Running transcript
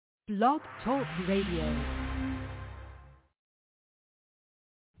Blog Talk Radio.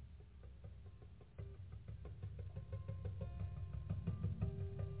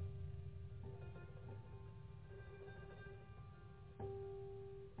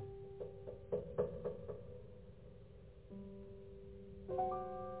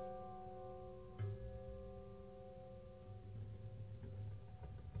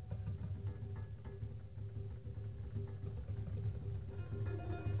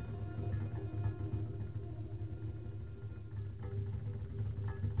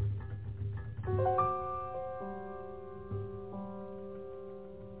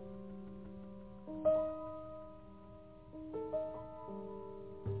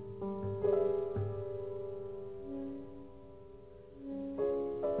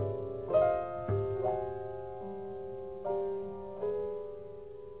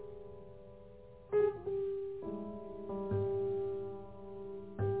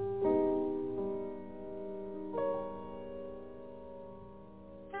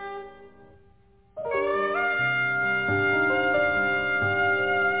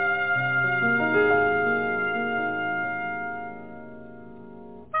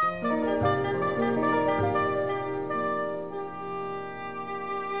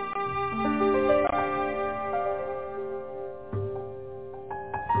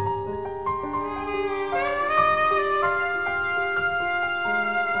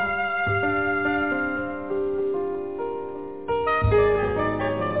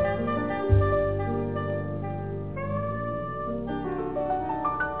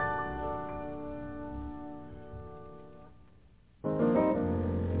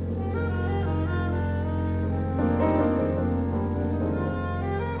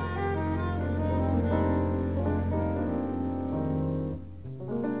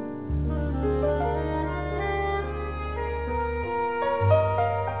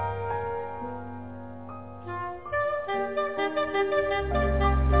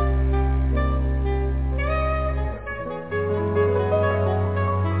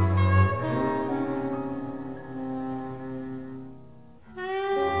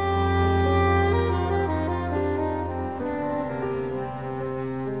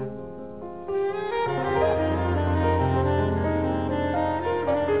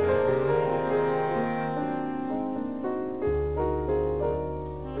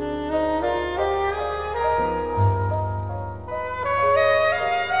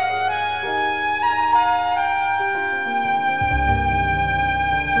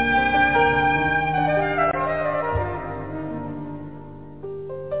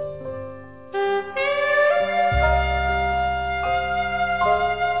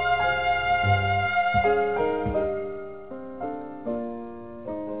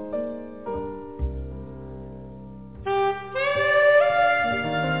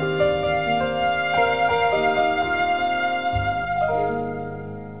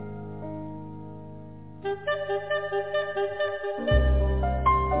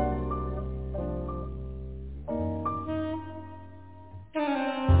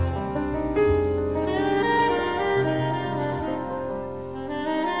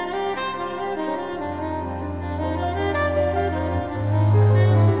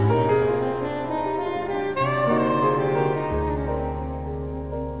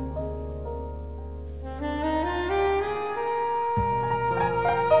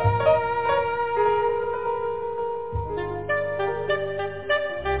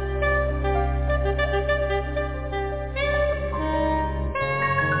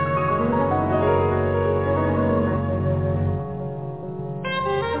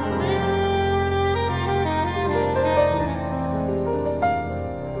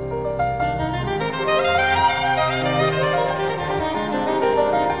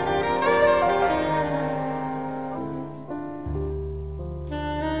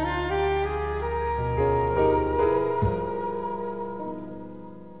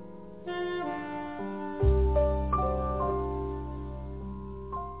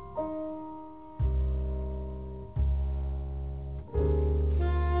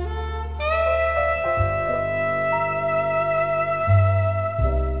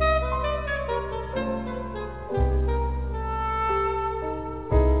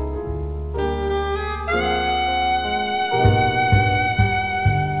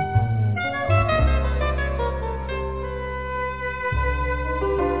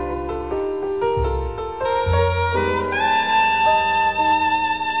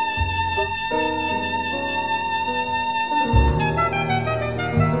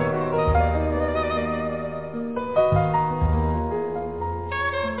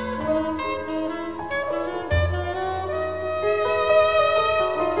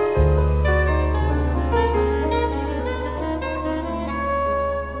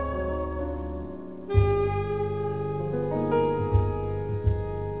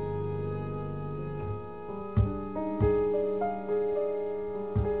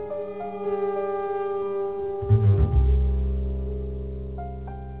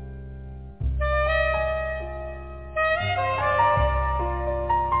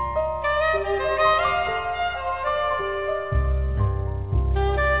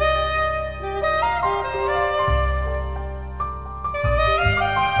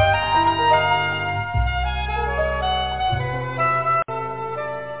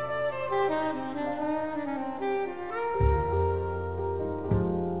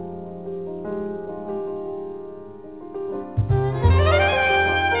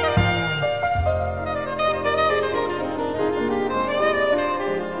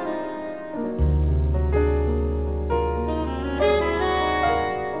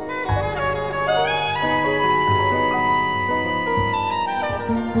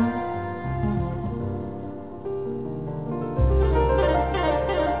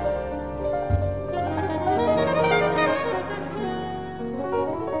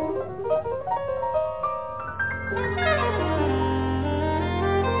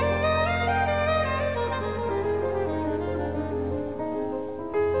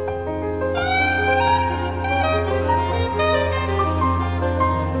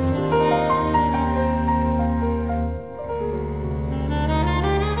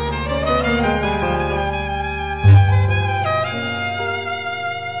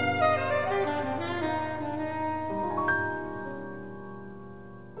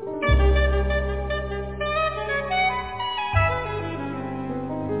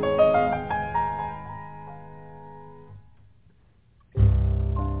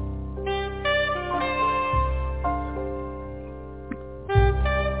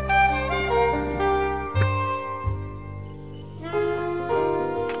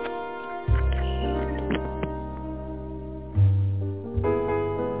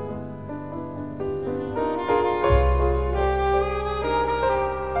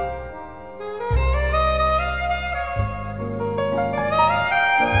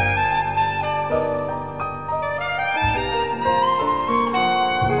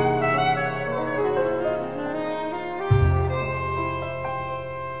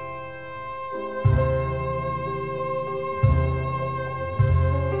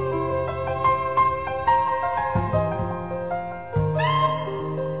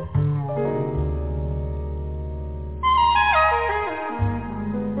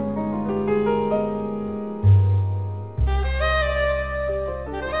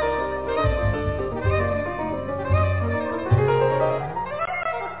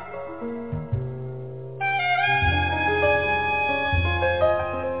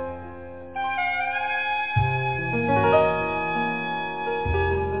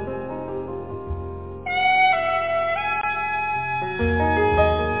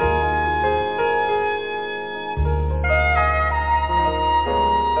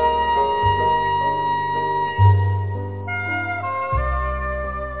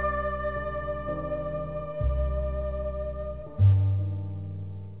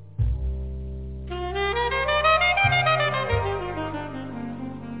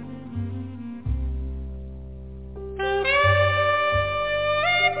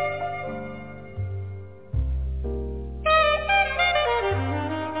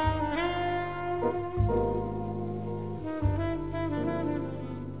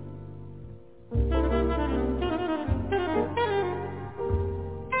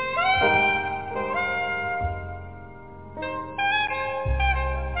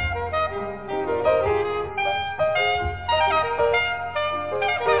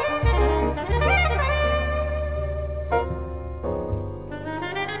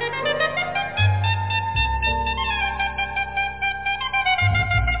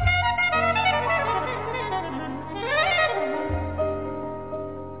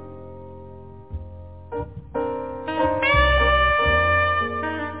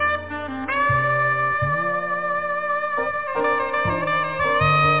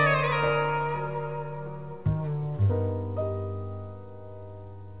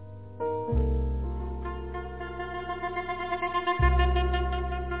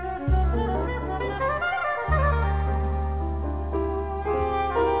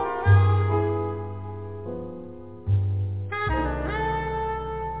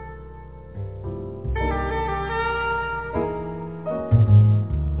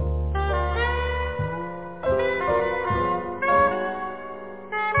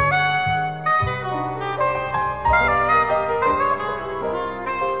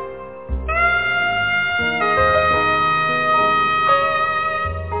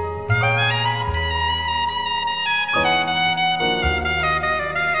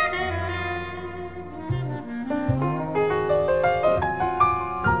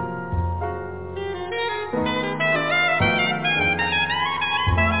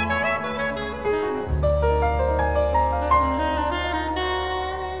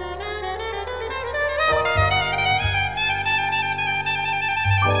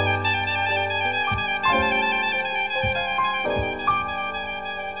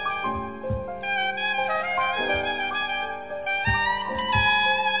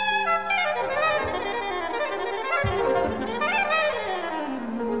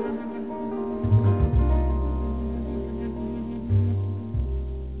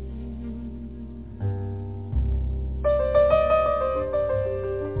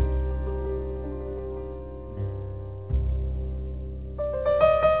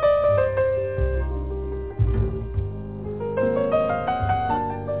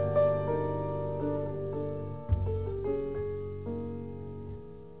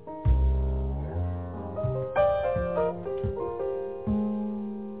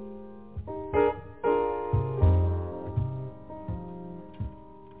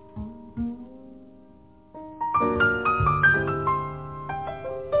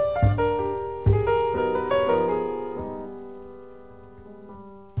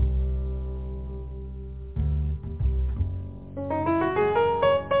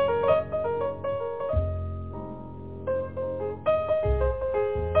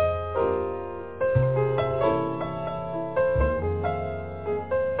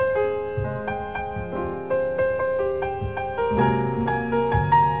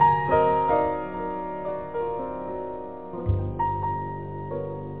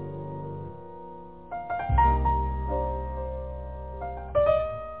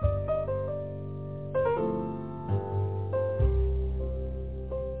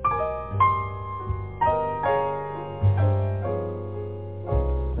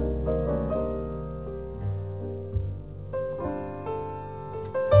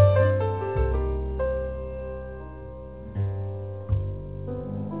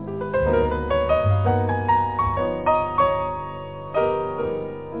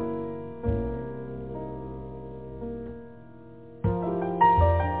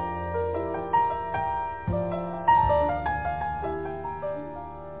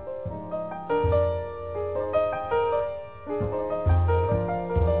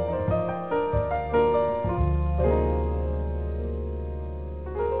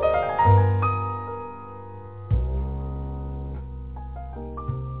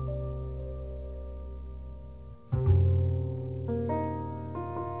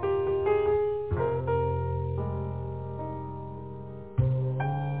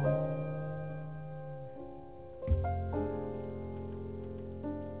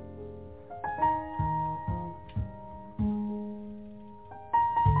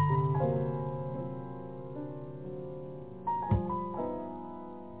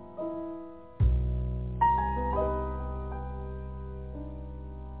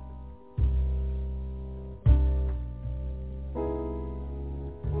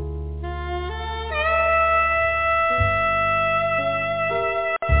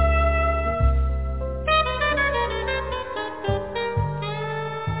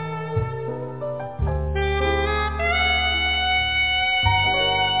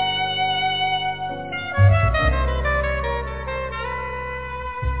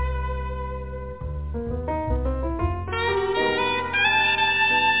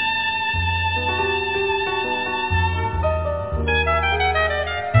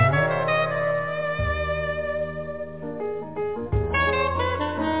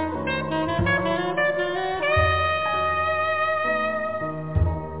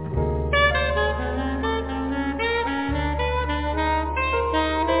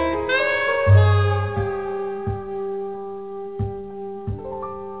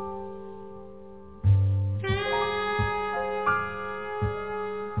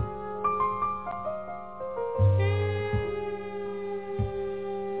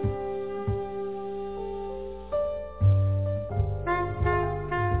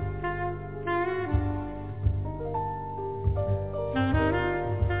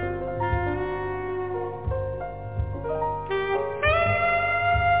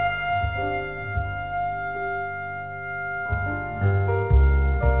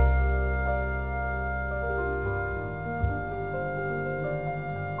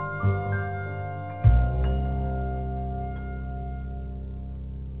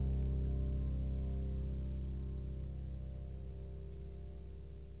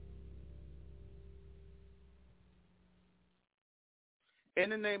 In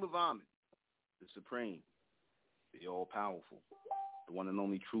the name of Amen, the Supreme, the All-Powerful, the one and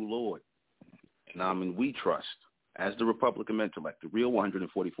only true Lord, and Amen we trust, as the Republican Mentellect, the real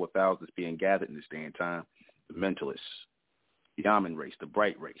 144,000 is being gathered in this day and time, the Mentalists, the Amen race, the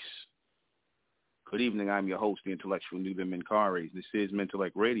bright race. Good evening, I'm your host, the intellectual Nuben MENKARAYZZ. This is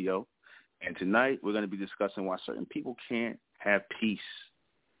MENTELLECT Radio, and tonight we're going to be discussing why certain people can't have peace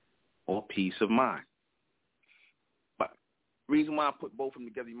or peace of mind. But the reason why I put both of them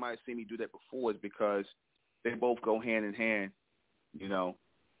together, you might have seen me do that before, is because they both go hand in hand, you know,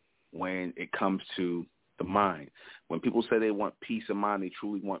 when it comes to the mind. When people say they want peace of mind, they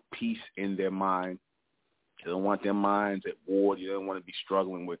truly want peace in their mind. They don't want their minds at war. You don't want to be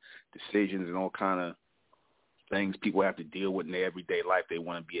struggling with decisions and all kind of things people have to deal with in their everyday life. They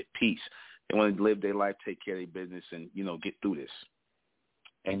want to be at peace. They want to live their life, take care of their business, and, you know, get through this.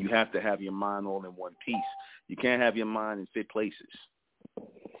 And you have to have your mind all in one piece. You can't have your mind in 5 places.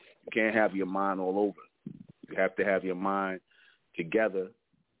 You can't have your mind all over. You have to have your mind together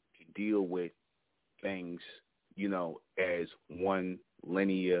to deal with things, you know, as one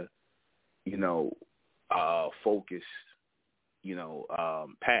linear, you know, focused, you know,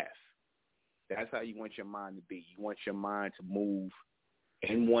 path. That's how you want your mind to be. You want your mind to move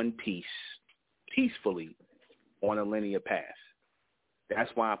in one piece, peacefully, on a linear path.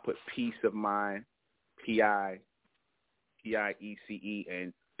 That's why I put peace of mind, P-I-E-C-E,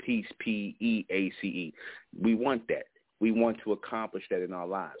 and peace, P-E-A-C-E. We want that. We want to accomplish that in our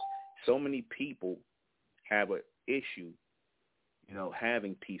lives. So many people have an issue, you know,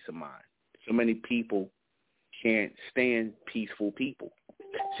 having peace of mind. So many people can't stand peaceful people.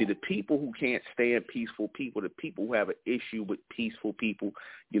 See, the people who can't stand peaceful people, the people who have an issue with peaceful people,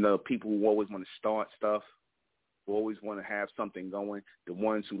 you know, people who always want to start stuff, who always want to have something going, the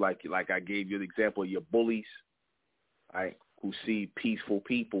ones who, like I gave you the example of your bullies, right, who see peaceful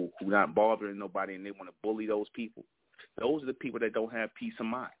people who not bothering nobody and they want to bully those people. Those are the people that don't have peace of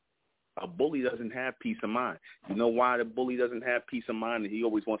mind. A bully doesn't have peace of mind. You know why the bully doesn't have peace of mind and he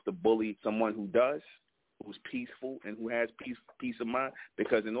always wants to bully someone who does, who's peaceful and who has peace of mind?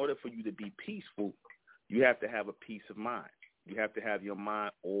 Because in order for you to be peaceful, you have to have a peace of mind. You have to have your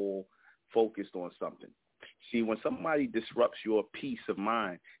mind all focused on something. See, when somebody disrupts your peace of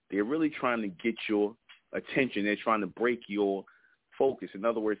mind, they're really trying to get your attention. They're trying to break your focus. In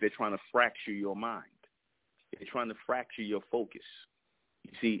other words, they're trying to fracture your mind. They're trying to fracture your focus.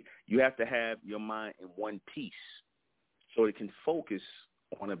 You see, you have to have your mind in one piece so it can focus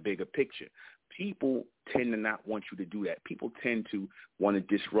on a bigger picture. People tend to not want you to do that. People tend to want to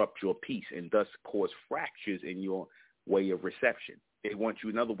disrupt your peace and thus cause fractures in your way of reception. They want you,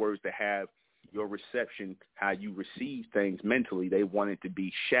 in other words, to have your reception, how you receive things mentally. They want it to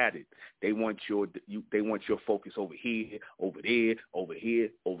be shattered. They want your focus over here, over there, over here,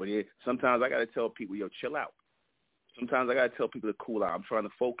 over there. Sometimes I got to tell people, yo, chill out. Sometimes I got to tell people to cool out. I'm trying to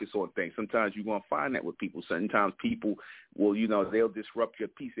focus on things. Sometimes you're going to find that with people. Sometimes people will, you know, they'll disrupt your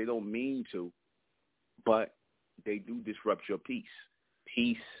peace. They don't mean to, but they do disrupt your peace.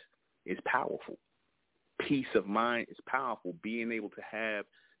 Peace is powerful. Peace of mind is powerful. Being able to have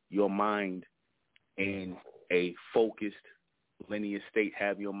your mind in a focused, linear state,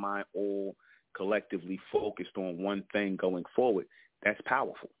 have your mind all collectively focused on one thing going forward, that's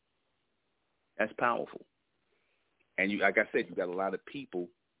powerful. That's powerful. And you, like I said, you got a lot of people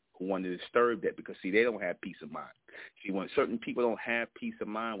who want to disturb that because, see, they don't have peace of mind. See, when certain people don't have peace of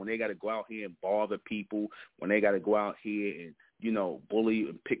mind, when they got to go out here and bother people, when they got to go out here and, you know, bully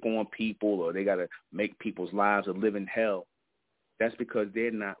and pick on people, or they got to make people's lives a living hell, that's because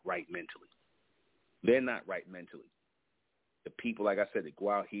they're not right mentally. They're not right mentally. The people, like I said, that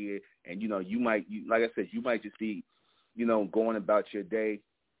go out here and, you know, like I said, you might just be, you know, going about your day.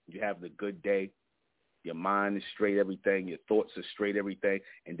 You're having a good day. Your mind is straight, everything. Your thoughts are straight, everything.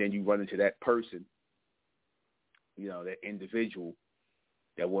 And then you run into that person, you know, that individual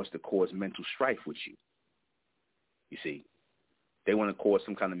that wants to cause mental strife with you. You see, they want to cause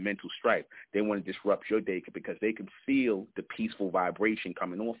some kind of mental strife. They want to disrupt your day because they can feel the peaceful vibration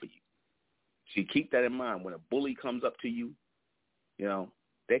coming off of you. See, keep that in mind. When a bully comes up to you, you know,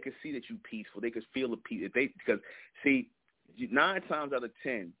 they can see that you're peaceful. They can feel the peace. Because, see, 9 times out of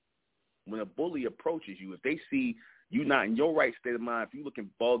 10, when a bully approaches you, if they see you not in your right state of mind, if you're looking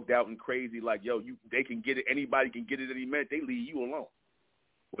bugged out and crazy, like, yo, they can get it, anybody can get it any minute, they leave you alone.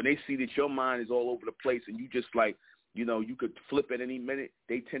 When they see that your mind is all over the place and you just like, you know, you could flip at any minute,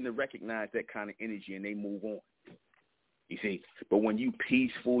 they tend to recognize that kind of energy and they move on. You see, but when you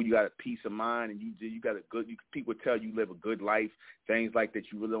peaceful, you got a peace of mind, and you got a good. People tell you live a good life, things like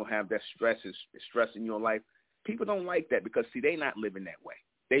that. You really don't have that stress in your life. People don't like that because, see, they not living that way.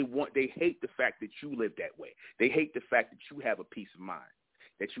 They hate the fact that you live that way. They hate the fact that you have a peace of mind,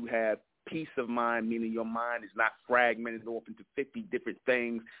 that you have peace of mind, meaning your mind is not fragmented off into 50 different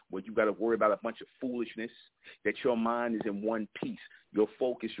things where you got to worry about a bunch of foolishness, that your mind is in one piece. Your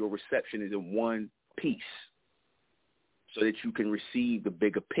focus, your reception is in one piece so that you can receive the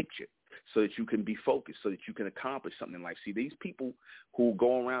bigger picture, so that you can be focused, so that you can accomplish something in life. See, these people who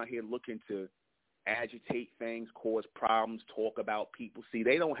go around here looking to agitate things, cause problems, talk about people, see,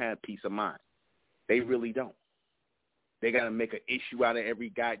 they don't have peace of mind. They really don't. They got to make an issue out of every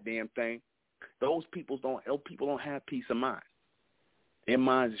goddamn thing. Those people don't have peace of mind. Their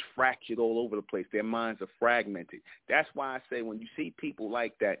minds is fractured all over the place. Their minds are fragmented. That's why I say when you see people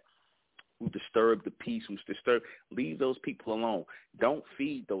like that who disturb the peace, leave those people alone. Don't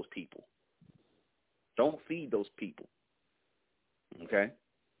feed those people. Don't feed those people. Okay?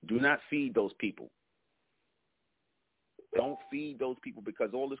 Do not feed those people. Don't feed those people,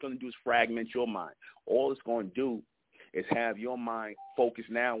 because all it's going to do is fragment your mind. All it's going to do is have your mind focus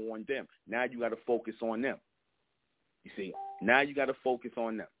now on them. Now you got to focus on them. You see, now you got to focus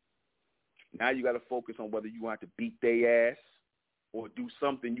on them. Now you got to focus on whether you want to beat their ass or do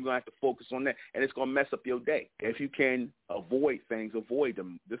something. You have to focus on that, and it's going to mess up your day. If you can avoid things, avoid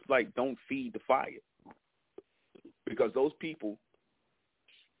them. Just like don't feed the fire, because those people,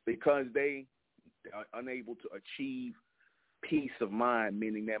 because they are unable to achieve peace of mind,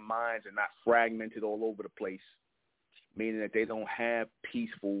 meaning their minds are not fragmented all over the place, meaning that they don't have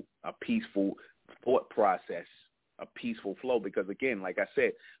a peaceful thought process, a peaceful flow. Because again, like I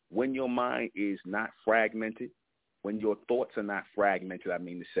said, when your mind is not fragmented, when your thoughts are not fragmented, I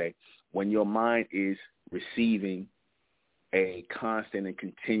mean to say, when your mind is receiving a constant and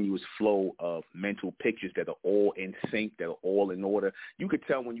continuous flow of mental pictures that are all in sync, that are all in order, you could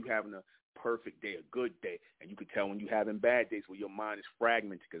tell when you're having a perfect day, a good day, and you could tell when you're having bad days where your mind is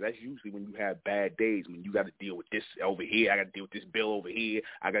fragmented, because that's usually when you have bad days, when you got to deal with this over here, I got to deal with this bill over here,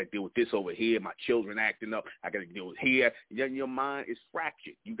 I got to deal with this over here, my children acting up, I got to deal with here. Then your mind is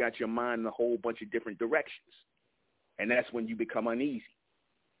fractured. You got your mind in a whole bunch of different directions, and that's when you become uneasy.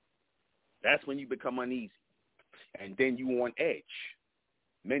 That's when you become uneasy, and then you on edge.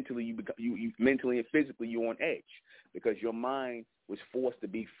 Mentally, you mentally and physically you're on edge, because your mind was forced to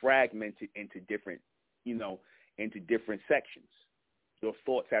be fragmented into different, into different sections. Your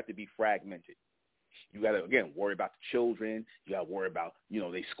thoughts have to be fragmented. You got to, again, worry about the children. You got to worry about,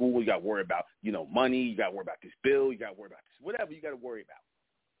 their school. You got to worry about, money. You got to worry about this bill. You got to worry about this, whatever you got to worry about.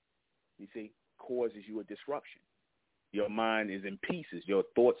 You see, causes you a disruption. Your mind is in pieces. Your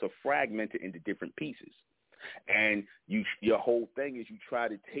thoughts are fragmented into different pieces. And your whole thing is you try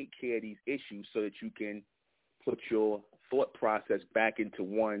to take care of these issues so that you can put your thought process back into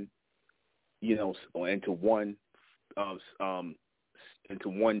one, into one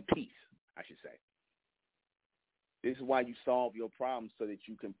piece, I should say. This is why you solve your problems, so that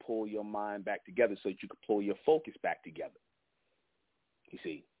you can pull your mind back together, so that you can pull your focus back together. You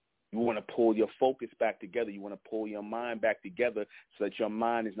see, you want to pull your focus back together. You want to pull your mind back together so that your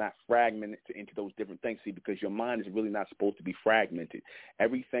mind is not fragmented into those different things. See, because your mind is really not supposed to be fragmented.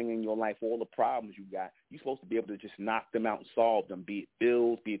 Everything in your life, all the problems you got, you're supposed to be able to just knock them out and solve them, be it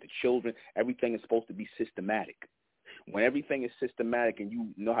bills, be it the children. Everything is supposed to be systematic. When everything is systematic and you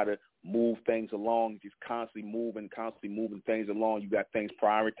know how to move things along, just constantly moving things along, you got things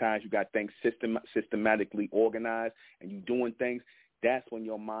prioritized, you got things systematically organized, and you doing things, that's when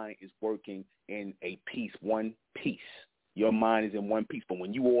your mind is working in a piece, one piece. Your mind is in one piece. But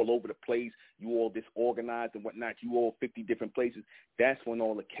when you all over the place, you all disorganized and whatnot, you all 50 different places, that's when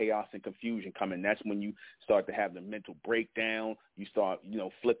all the chaos and confusion come in. That's when you start to have the mental breakdown. You start,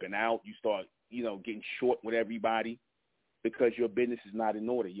 flipping out. You start, getting short with everybody, because your business is not in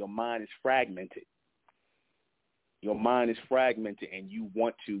order. Your mind is fragmented. Your mind is fragmented, and you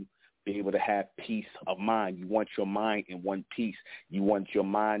want to be able to have peace of mind. You want your mind in one piece. You want your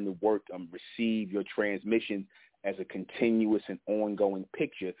mind to work and receive your transmission as a continuous and ongoing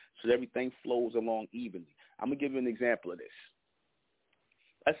picture, so that everything flows along evenly. I'm going to give you an example of this.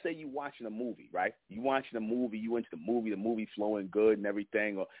 Let's say you're watching a movie, right? You watching a movie, you into the movie flowing good and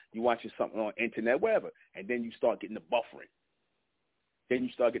everything, or you watching something on the internet, whatever, and then you start getting the buffering. Then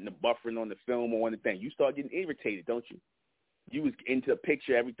you start getting the buffering on the film or on the thing. You start getting irritated, don't you? You was into a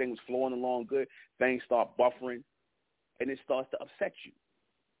picture, everything was flowing along good, things start buffering, and it starts to upset you.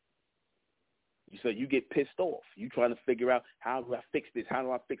 So you get pissed off. You trying to figure out, how do I fix this? How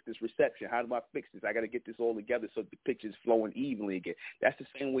do I fix this reception? How do I fix this? I got to get this all together so the picture's flowing evenly again. That's the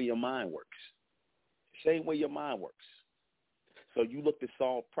same way your mind works. Same way your mind works. So you look to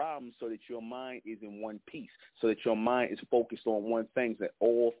solve problems so that your mind is in one piece, so that your mind is focused on one thing, that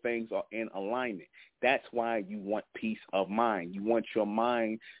all things are in alignment. That's why you want peace of mind. You want your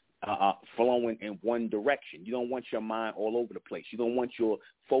mind flowing in one direction. You don't want your mind all over the place. You don't want your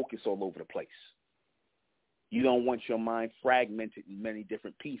focus all over the place. You don't want your mind fragmented in many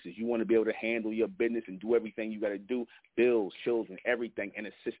different pieces. You want to be able to handle your business and do everything you got to do, bills, children, everything in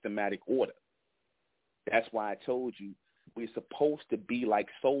a systematic order. That's why I told you we're supposed to be like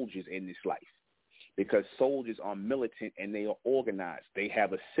soldiers in this life, because soldiers are militant and they are organized. They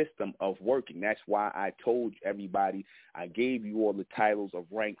have a system of working. That's why I told everybody, I gave you all the titles of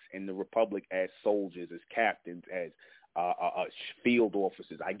ranks in the Republic as soldiers, as captains, as field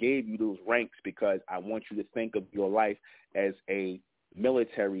officers. I gave you those ranks because I want you to think of your life as a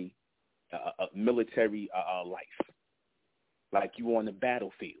military life, like you on the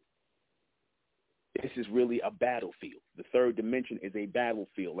battlefield. This is really a battlefield. The third dimension is a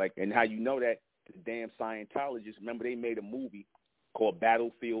battlefield. And how you know that? The damn Scientologists, remember they made a movie called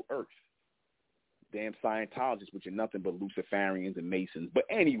Battlefield Earth. Damn Scientologists, which are nothing but Luciferians and Masons. But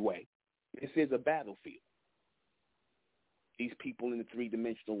anyway, this is a battlefield. These people in the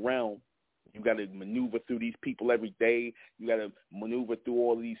three-dimensional realm, you got to maneuver through these people every day. You got to maneuver through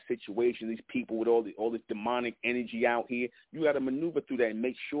all of these situations, these people with all this demonic energy out here. You got to maneuver through that and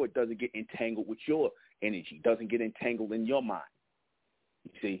make sure it doesn't get entangled with your energy, doesn't get entangled in your mind.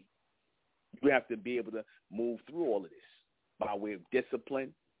 You see, you have to be able to move through all of this by way of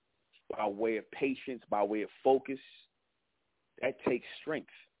discipline, by way of patience, by way of focus. That takes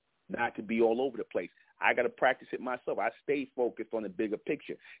strength, not to be all over the place. I got to practice it myself. I stay focused on the bigger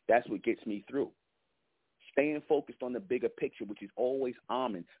picture. That's what gets me through. Staying focused on the bigger picture, which is always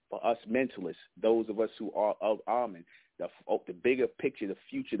Amen for us mentalists, those of us who are of Amen. The bigger picture, the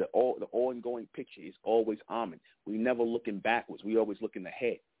future, the ongoing picture is always Amen. We never looking backwards. We always looking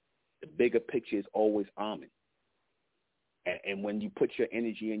ahead. The bigger picture is always Amen. And when you put your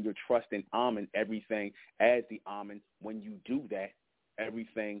energy and your trust in Amen, everything as the Amen, when you do that,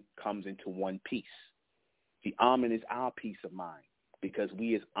 everything comes into one piece. The Amen is our peace of mind, because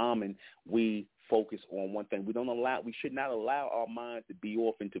we as Amen, we focus on one thing. We should not allow our minds to be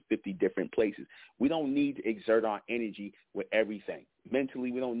off into 50 different places. We don't need to exert our energy with everything.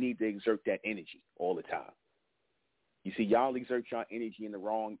 Mentally, we don't need to exert that energy all the time. You see, y'all exert your energy in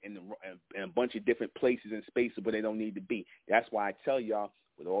a bunch of different places and spaces where they don't need to be. That's why I tell y'all,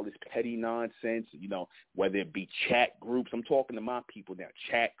 with all this petty nonsense, whether it be chat groups, I'm talking to my people now,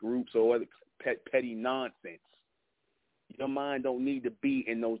 chat groups or other petty nonsense. Your mind don't need to be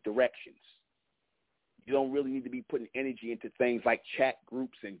in those directions. You don't really need to be putting energy into things like chat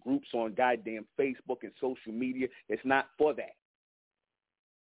groups and groups on goddamn Facebook and social media. It's not for that.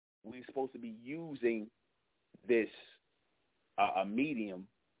 We're supposed to be using this a medium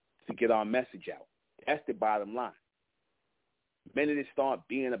to get our message out. That's the bottom line. The minute it start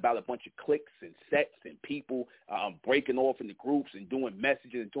being about a bunch of cliques and sets and people breaking off into groups and doing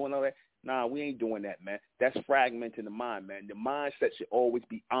messages and doing all that, nah, we ain't doing that, man. That's fragmenting the mind, man. The mindset should always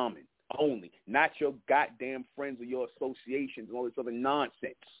be Amen only, not your goddamn friends or your associations and all this other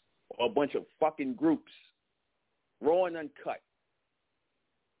nonsense or a bunch of fucking groups, raw and uncut.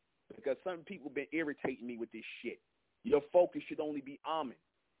 Because some people been irritating me with this shit. Your focus should only be Amen.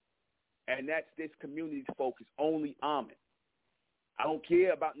 And that's this community's focus, only Amen. I don't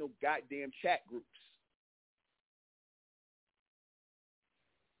care about no goddamn chat groups.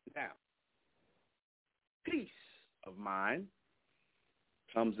 Now, peace of mind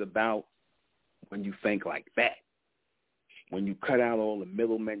comes about when you think like that. When you cut out all the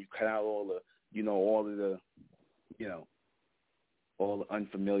middlemen, you cut out all the, all of the, all the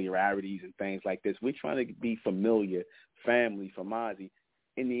unfamiliarities and things like this. We're trying to be familiar, family, Famazi,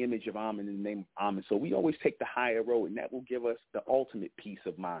 in the image of Amen, in the name of Amen. So we always take the higher road, and that will give us the ultimate peace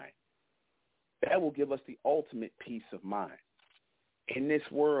of mind. That will give us the ultimate peace of mind. In this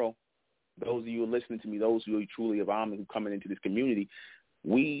world, those of you who are listening to me, those who are truly of Amen, who are coming into this community,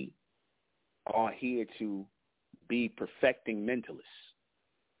 we are here to be perfecting mentalists.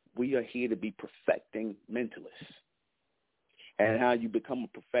 We are here to be perfecting mentalists. And how you become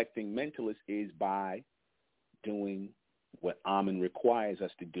a perfecting mentalist is by doing what Amen requires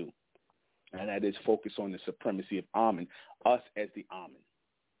us to do. And that is focus on the supremacy of Amen, us as the Amen.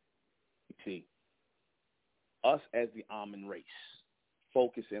 You see, us as the Amen race,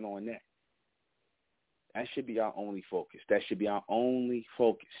 focusing on that. That should be our only focus. That should be our only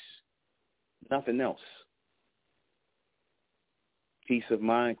focus. Nothing else. Peace of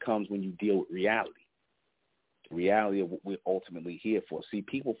mind comes when you deal with reality. reality of what we're ultimately here for. See,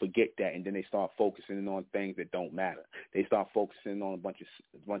 people forget that, and then they start focusing on things that don't matter. They start focusing on a bunch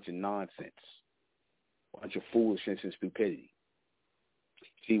of nonsense, a bunch of foolishness and stupidity.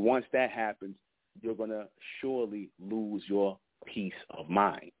 See, once that happens, you're going to surely lose your peace of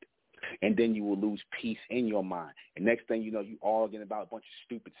mind. And then you will lose peace in your mind. And next thing you know, you arguing about a bunch of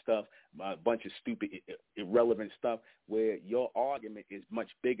stupid stuff, a bunch of stupid, irrelevant stuff, where your argument is much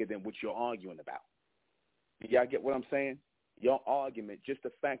bigger than what you're arguing about. Y'all get what I'm saying? Your argument, just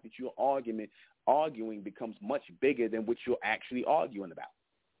the fact that you're arguing becomes much bigger than what you're actually arguing about.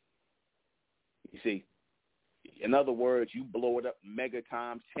 You see? In other words, you blow it up mega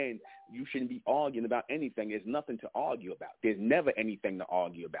times 10. You shouldn't be arguing about anything. There's nothing to argue about. There's never anything to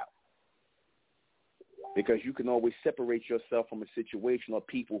argue about. Because you can always separate yourself from a situation or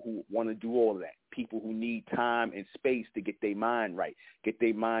people who want to do all of that, people who need time and space to get their mind right, get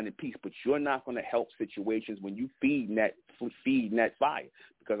their mind in peace. But you're not going to help situations when you feed that fire,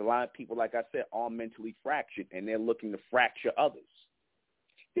 because a lot of people, like I said, are mentally fractured, and they're looking to fracture others.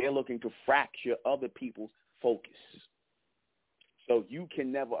 They're looking to fracture other people's focus. So you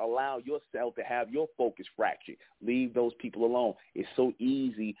can never allow yourself to have your focus fractured. Leave those people alone. It's so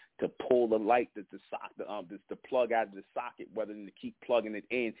easy to pull the light, the plug out of the socket, rather than to keep plugging it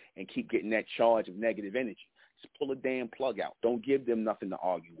in and keep getting that charge of negative energy. Just pull a damn plug out. Don't give them nothing to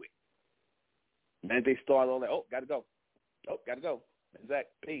argue with. And then they start all that, oh, got to go. Oh, got to go. Zach,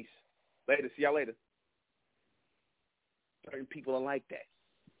 peace. Later. See y'all later. Certain people are like that.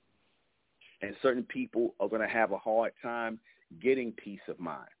 And certain people are going to have a hard time getting peace of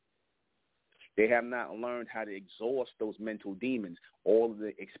mind. They have not learned how to exhaust those mental demons. All of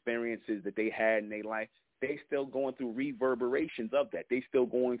the experiences that they had in their life, they still going through reverberations of that. They still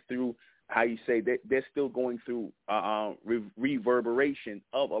going through, they're still going through reverberation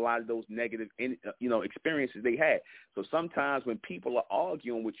of a lot of those negative, experiences they had. So sometimes when people are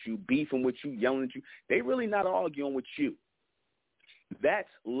arguing with you, beefing with you, yelling at you, they really not arguing with you. That's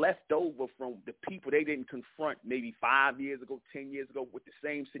left over from the people they didn't confront maybe 5 years ago, 10 years ago with the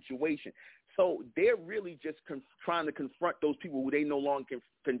same situation. So they're really just trying to confront those people who they no longer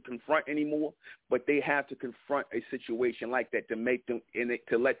can confront anymore, but they have to confront a situation like that to make them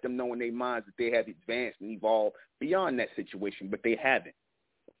to let them know in their minds that they have advanced and evolved beyond that situation, but they haven't.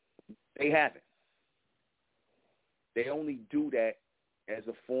 They haven't. They only do that as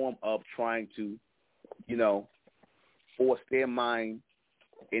a form of trying to, force their mind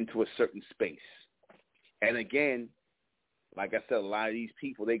into a certain space. And again, like I said, a lot of these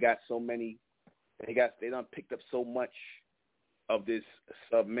people, they done picked up so much of this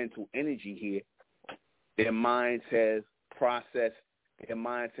submental energy here. Their minds have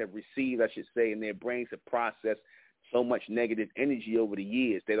received, I should say, and their brains have processed so much negative energy over the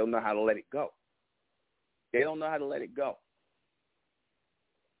years, they don't know how to let it go. They don't know how to let it go.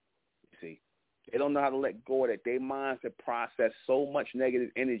 They don't know how to let go of that. Their minds have processed so much negative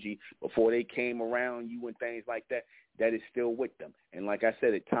energy before they came around you and things like that, that is still with them. And like I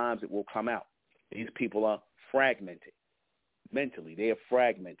said, at times it will come out. These people are fragmented. Mentally, they are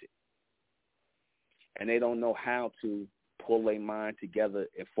fragmented. And they don't know how to pull their mind together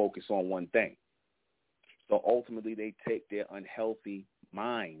and focus on one thing. So ultimately, they take their unhealthy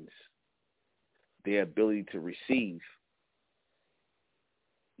minds, their ability to receive,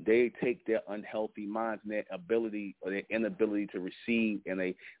 they take their unhealthy minds and their ability or their inability to receive in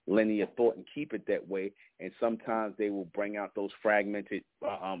a linear thought and keep it that way. And sometimes they will bring out those fragmented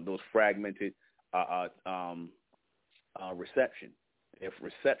reception. If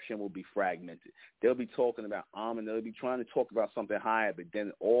reception will be fragmented, they'll be talking about and they'll be trying to talk about something higher, but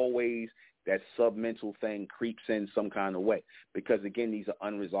then always that submental thing creeps in some kind of way. Because again, these are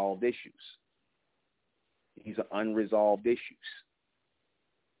unresolved issues. These are unresolved issues.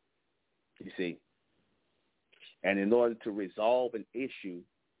 You see, and in order to resolve an issue,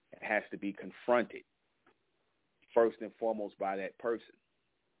 it has to be confronted first and foremost by that person.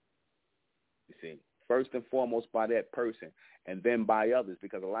 You see, first and foremost by that person, and then by others,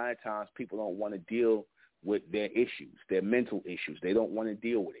 because a lot of times people don't want to deal with their issues, their mental issues. They don't want to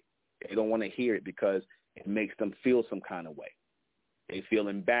deal with it. They don't want to hear it because it makes them feel some kind of way. They feel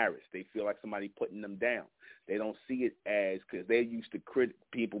embarrassed. They feel like somebody putting them down. They don't see it as, because they're used to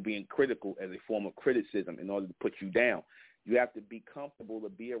people being critical as a form of criticism in order to put you down. You have to be comfortable to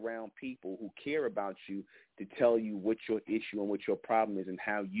be around people who care about you to tell you what your issue and what your problem is and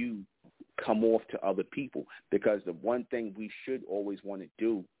how you come off to other people. Because the one thing we should always want to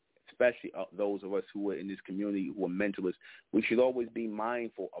do, especially those of us who are in this community who are mentalists, we should always be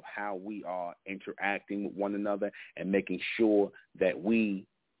mindful of how we are interacting with one another and making sure that we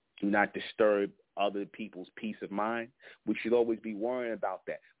do not disturb other people's peace of mind, we should always be worrying about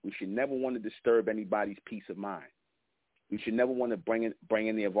that. We should never want to disturb anybody's peace of mind. We should never want to bring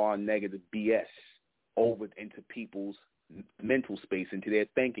any of our negative BS over into people's mental space, into their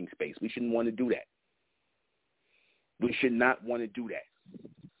thinking space. We shouldn't want to do that. We should not want to do that.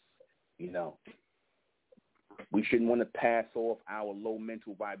 You know, we shouldn't want to pass off our low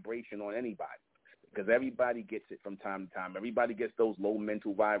mental vibration on anybody, because everybody gets it from time to time. Everybody gets those low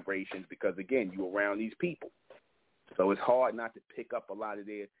mental vibrations because, again, you're around these people. So it's hard not to pick up a lot of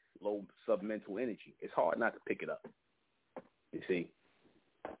their low submental energy. It's hard not to pick it up. You see,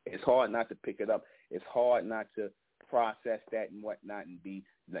 it's hard not to pick it up. It's hard not to process that and whatnot and be,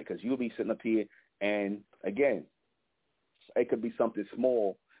 because you'll be sitting up here and, again, it could be something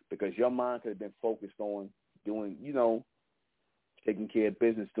small because your mind could have been focused on doing, you know, taking care of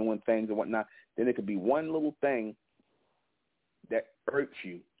business, doing things and whatnot. Then it could be one little thing that hurts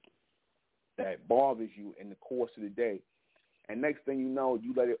you, that bothers you in the course of the day. And next thing you know,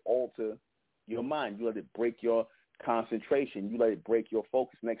 you let it alter your mind. You let it break your concentration. You let it break your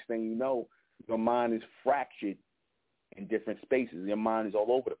focus. Next thing you know, your mind is fractured in different spaces. Your mind is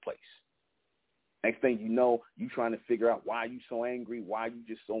all over the place. Next thing you know, you trying to figure out why you so angry, why you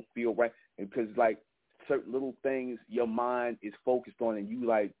just don't feel right. And because, like, certain little things your mind is focused on, and you,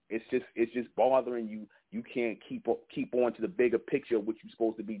 like, it's just bothering you. You can't keep on to the bigger picture of what you're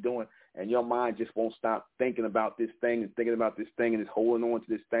supposed to be doing, and your mind just won't stop thinking about this thing and thinking about this thing, and it's holding on to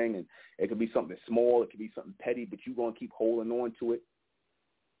this thing. And it could be something small, it could be something petty, but you're going to keep holding on to it,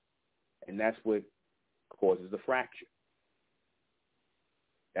 and that's what causes the fracture.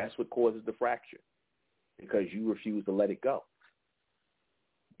 That's what causes the fracture, because you refuse to let it go.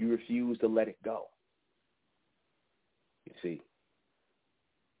 You refuse to let it go. You see,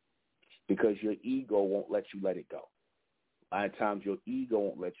 because your ego won't let you let it go. A lot of times your ego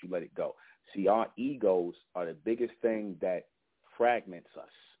won't let you let it go. See, our egos are the biggest thing that fragments us.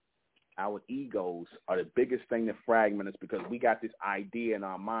 Our egos are the biggest thing that fragment us, because we got this idea in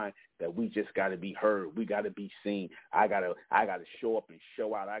our mind that we just got to be heard. We got to be seen. I gotta show up and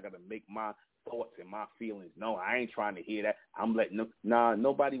show out. I got to make my thoughts and my feelings known. I ain't trying to hear that. I'm letting them. Nah,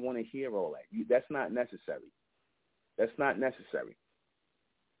 nobody want to hear all that. That's not necessary. That's not necessary.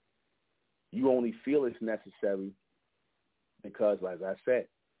 You only feel it's necessary because, as I said,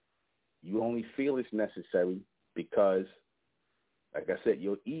 you only feel it's necessary because, like I said,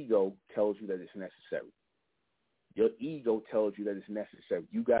 your ego tells you that it's necessary. Your ego tells you that it's necessary.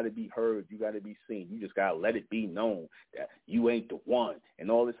 You got to be heard. You got to be seen. You just got to let it be known that you ain't the one and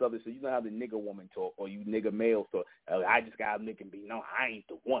all this other stuff. You know how the nigga woman talk, or you nigga male talk. I just got to make it be known. I ain't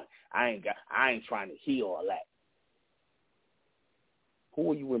the one. I ain't trying to hear all that.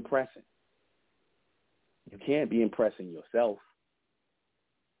 Who are you impressing? You can't be impressing yourself.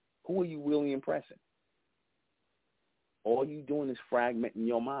 Who are you really impressing? All you doing is fragmenting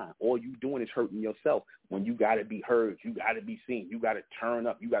your mind. All you doing is hurting yourself when you got to be heard. You got to be seen. You got to turn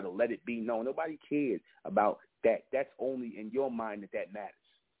up. You got to let it be known. Nobody cares about that. That's only in your mind that matters.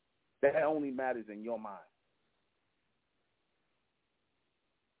 That only matters in your mind.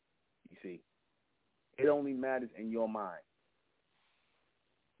 You see, it only matters in your mind.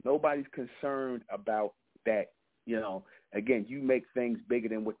 Nobody's concerned about that. You know, again, you make things bigger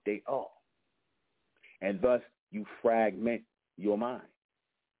than what they are. And thus, you fragment your mind.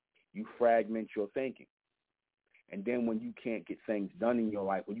 You fragment your thinking. And then when you can't get things done in your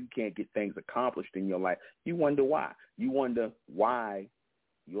life, when you can't get things accomplished in your life, you wonder why. You wonder why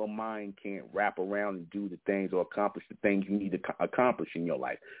your mind can't wrap around and do the things or accomplish the things you need to accomplish in your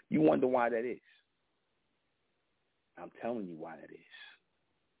life. You wonder why that is. I'm telling you why that is.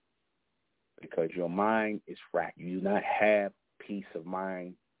 Because your mind is fractured. You do not have peace of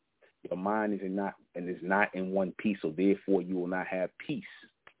mind. Your mind is not in one piece, so therefore you will not have peace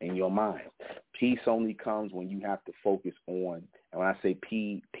in your mind. Peace only comes when you have to focus on, and when I say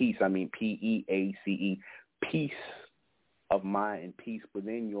peace, I mean P-E-A-C-E, peace of mind and peace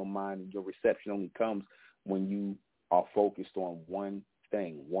within your mind, and your reception only comes when you are focused on one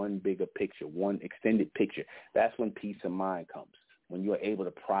thing, one bigger picture, one extended picture. That's when peace of mind comes, when you're able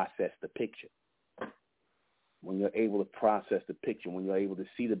to process the picture. When you're able to process the picture, when you're able to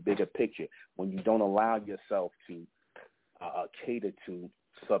see the bigger picture, when you don't allow yourself to cater to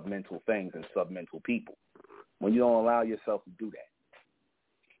submental things and submental people, when you don't allow yourself to do that,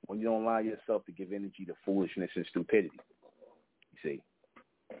 when you don't allow yourself to give energy to foolishness and stupidity. You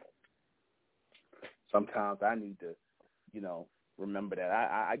see, sometimes I need to, remember that.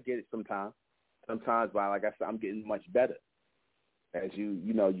 I get it sometimes. Sometimes, like I said, I'm getting much better. As you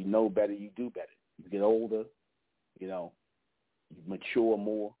know better, you do better. You get older. You mature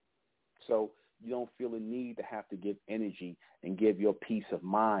more. So feel a need to have to give energy and give your peace of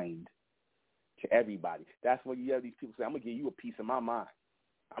mind to everybody. That's why you have these people say, I'm going to give you a piece of my mind.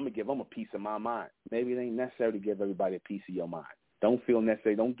 I'm going to give them a piece of my mind. Maybe it ain't necessary to give everybody a piece of your mind. Don't feel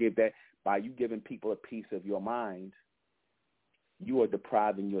necessary. Don't give that. By you giving people a piece of your mind, you are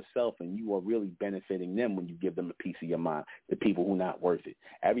depriving yourself, and you are really benefiting them when you give them a piece of your mind, the people who are not worth it.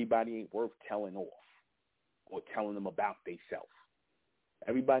 Everybody ain't worth telling off or telling them about themselves.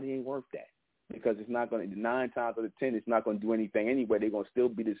 Everybody ain't worth that, because it's not going to, 9 times out of 10, it's not going to do anything anyway. They're going to still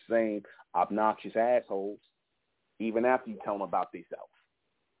be the same obnoxious assholes even after you tell them about themselves.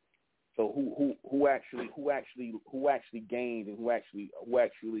 So who actually gained and who actually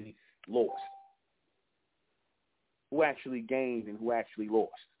lost? Who actually gained and who actually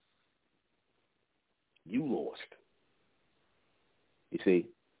lost? You lost. You see?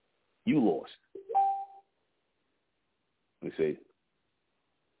 You lost. You see?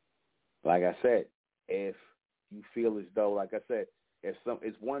 Like I said, if you feel as though, like I said,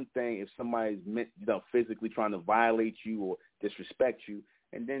 it's one thing if somebody's physically trying to violate you or disrespect you,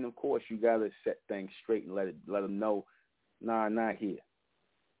 and then of course you gotta set things straight and let them know, nah, not here.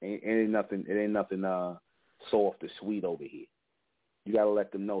 It ain't nothing soft or sweet over here. You gotta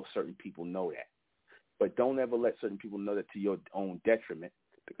let them know. Certain people know that, but don't ever let certain people know that to your own detriment.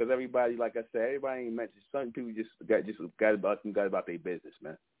 Because everybody, like I said, everybody ain't meant to. Certain people got about their business,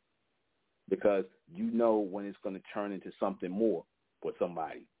 man. Because you know when it's going to turn into something more for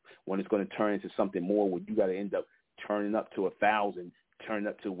somebody. When it's going to turn into something more where you got to end up turning up to 1,000, turning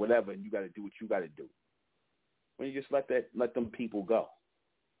up to whatever, and you got to do what you got to do. When you just let them people go.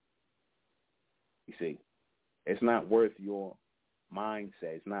 You see, it's not worth your mindset.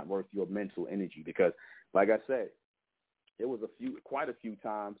 It's not worth your mental energy. Because, like I said, there was quite a few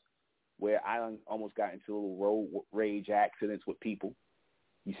times where I almost got into little road rage accidents with people.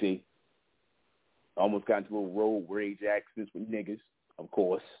 You see, almost got into little road rage accidents with niggas, of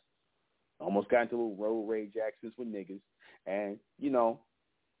course. Almost got into little road rage accidents with niggas, and they'll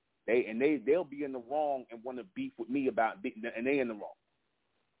be in the wrong and want to beef with me and they in the wrong.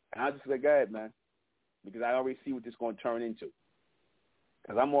 And I just say, go ahead, man, because I already see what this is going to turn into.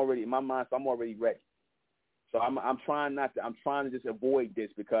 Because I'm already in my mind, so I'm already ready. So I'm trying to just avoid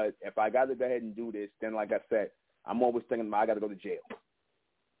this, because if I got to go ahead and do this, then like I said, I'm always thinking I got to go to jail.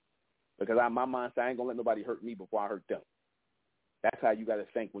 Because my mind says I ain't going to let nobody hurt me before I hurt them. That's how you got to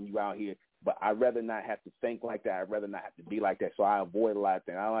think when you out here. But I'd rather not have to think like that. I'd rather not have to be like that. So I avoid a lot of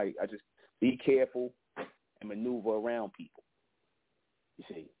things. I just be careful and maneuver around people. You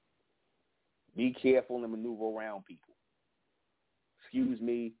see, be careful and maneuver around people. Excuse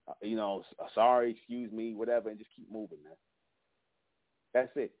me, sorry, excuse me, whatever, and just keep moving, man.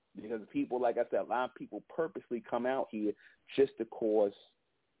 That's it. Because people, like I said, a lot of people purposely come out here just to cause,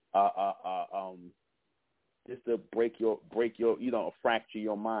 just to break your, fracture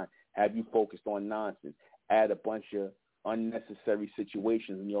your mind, have you focused on nonsense, add a bunch of unnecessary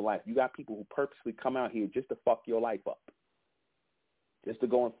situations in your life. You got people who purposely come out here just to fuck your life up, just to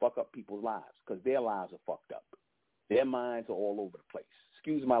go and fuck up people's lives, because their lives are fucked up. Their minds are all over the place.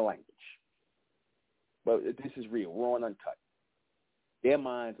 Excuse my language, but this is real, raw and uncut. Their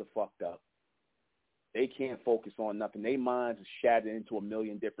minds are fucked up. They can't focus on nothing. Their minds are shattered into a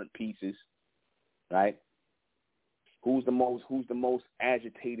million different pieces, right? Who's the most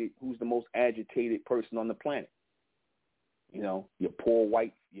agitated person on the planet? Your poor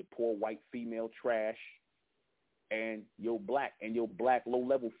white female trash, and your black low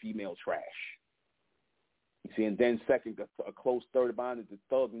level female trash. You see, and then second, a close third behind is the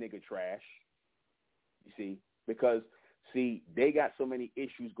thug nigga trash. You see, because they got so many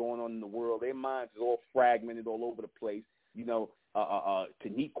issues going on in the world. Their minds is all fragmented all over the place.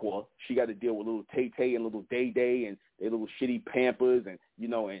 Taniqua, she got to deal with little Tay-Tay and little Day-Day and their little shitty Pampers, and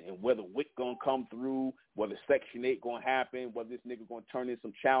whether WIC gonna come through, whether Section 8 gonna happen, whether this nigga gonna turn in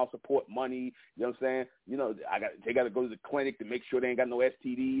some child support money. You know what I'm saying? They got to go to the clinic to make sure they ain't got no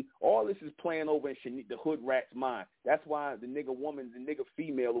STD. All this is playing over in the hood rat's mind. That's why the nigga woman, the nigga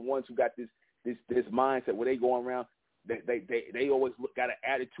female, the ones who got this mindset where they going around. They always got an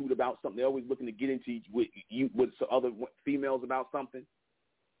attitude about something. They're always looking to get into with other females about something.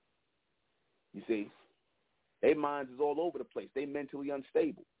 You see, their minds is all over the place. They mentally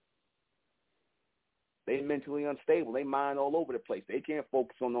unstable. They mind all over the place. They can't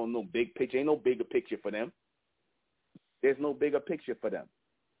focus on no big picture. Ain't no bigger picture for them. There's no bigger picture for them.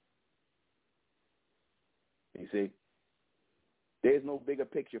 You see, there's no bigger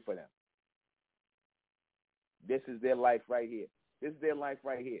picture for them. This is their life right here. You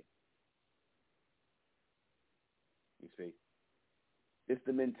see, it's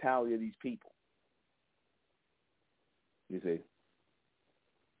the mentality of these people. You see?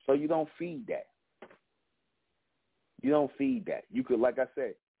 So you don't feed that. You don't feed that. You could, like I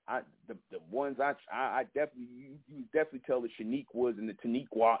said, the ones I definitely, you definitely tell the Shaniquas and the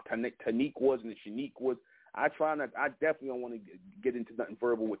Taniquas and the Shaniquas. I definitely don't want to get into nothing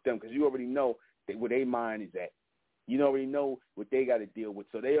verbal with them because you already know where their mind is at. You already know what they got to deal with.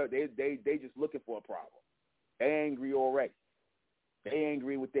 So they just looking for a problem. They angry already. They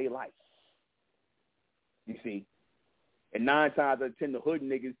angry with their life. You see? And 9 times out of 10, the hood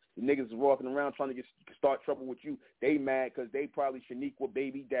niggas, the niggas is walking around trying to start trouble with you. They mad because they probably Shaniqua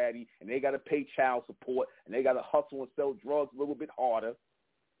baby daddy, and they got to pay child support, and they got to hustle and sell drugs a little bit harder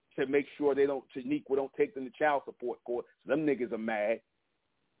to make sure Shaniqua don't take them to child support court. So them niggas are mad.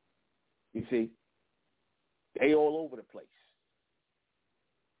 You see? They all over the place.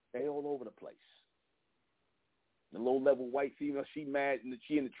 They all over the place. The low-level white female, she mad, and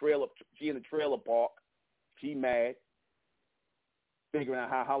she in the trailer park. She mad. Figuring out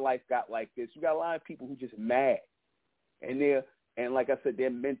how her life got like this. You got a lot of people who just mad, and like I said,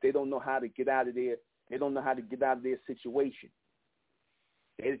 they don't know how to get out of there. They don't know how to get out of their situation.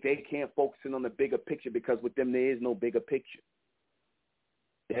 They can't focus in on the bigger picture because with them there is no bigger picture.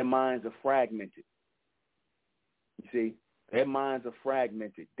 Their minds are fragmented. You see, their minds are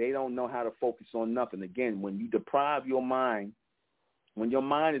fragmented. They don't know how to focus on nothing. Again, when you deprive your mind, when your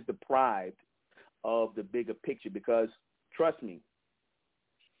mind is deprived of the bigger picture, because trust me,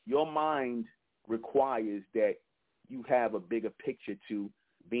 your mind requires that you have a bigger picture to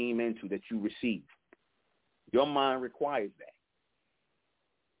beam into, that you receive. Your mind requires that.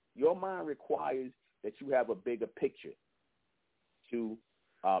 Your mind requires that you have a bigger picture to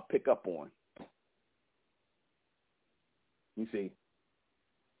pick up on. You see?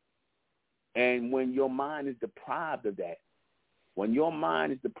 And when your mind is deprived of that, when your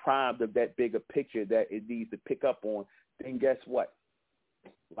mind is deprived of that bigger picture that it needs to pick up on, then guess what?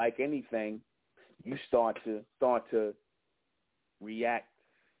 Like anything, you start to react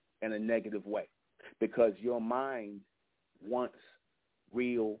in a negative way because your mind wants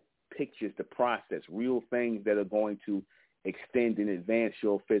real pictures to process, real things that are going to extend and advance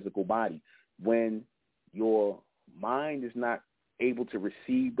your physical body. When your mind is not able to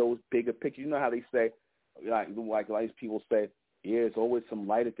receive those bigger pictures, you know how they say, like people say, yeah, there's always some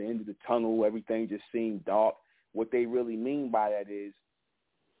light at the end of the tunnel, everything just seems dark. What they really mean by that is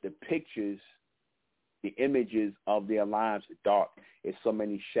the pictures, the images of their lives are dark. There's so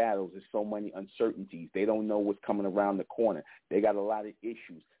many shadows. There's so many uncertainties. They don't know what's coming around the corner. They got a lot of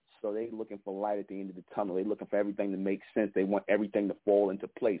issues. So they're looking for light at the end of the tunnel. They're looking for everything to make sense. They want everything to fall into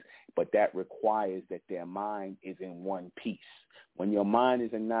place. But that requires that their mind is in one piece. When your mind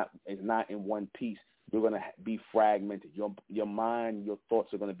is not in one piece, you're going to be fragmented. Your mind, your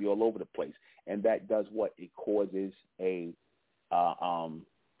thoughts are going to be all over the place. And that does what? It causes a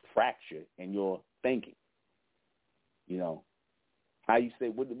fracture in your thinking. You know, how you say,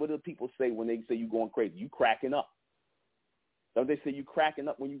 what do people say when they say you're going crazy? You cracking up. Don't they say you cracking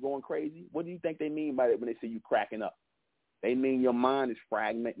up when you're going crazy? What do you think they mean by that when they say you cracking up? They mean your mind is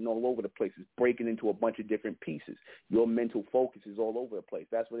fragmenting all over the place. It's breaking into a bunch of different pieces. Your mental focus is all over the place.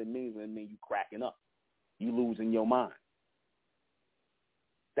 That's what it means when it means you cracking up. You losing your mind.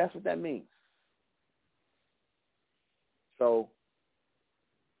 That's what that means. So,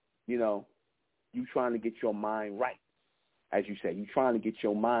 you know, you trying to get your mind right. As you say, you're trying to get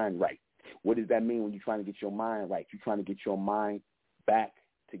your mind right. What does that mean when you're trying to get your mind right? You're trying to get your mind back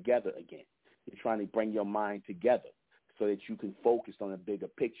together again. You're trying to bring your mind together so that you can focus on a bigger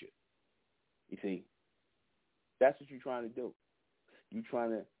picture. You see, that's what you're trying to do. You're trying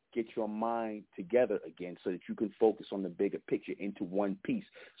to get your mind together again so that you can focus on the bigger picture into one piece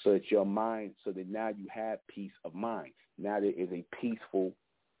so that your mind, so that now you have peace of mind. Now there is a peaceful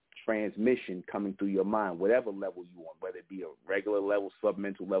transmission coming through your mind, whatever level you want, whether it be a regular level,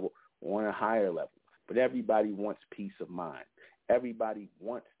 submental level, or on a higher level. But everybody wants peace of mind. Everybody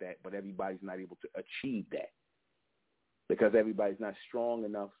wants that, but everybody's not able to achieve that because everybody's not strong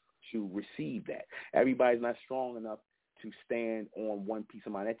enough to receive that. Everybody's not strong enough to stand on one piece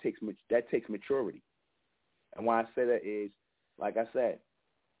of mind. That takes maturity. And why I say that is, like I said,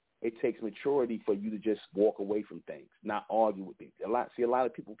 it takes maturity for you to just walk away from things, not argue with things. A lot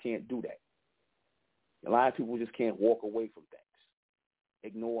of people can't do that. A lot of people just can't walk away from things,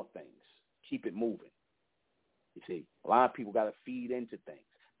 ignore things, keep it moving. You see, a lot of people got to feed into things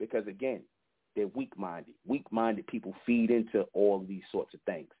because, again, they're weak-minded. Weak-minded people feed into all of these sorts of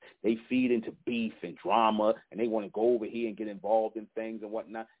things. They feed into beef and drama, and they want to go over here and get involved in things and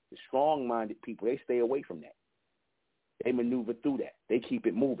whatnot. The strong-minded people, they stay away from that. They maneuver through that. They keep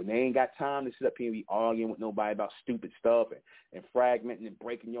it moving. They ain't got time to sit up here and be arguing with nobody about stupid stuff and fragmenting and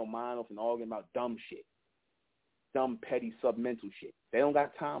breaking your mind off and arguing about dumb shit. Dumb, petty, submental shit. They don't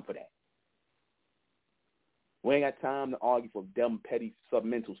got time for that. We ain't got time to argue for dumb, petty,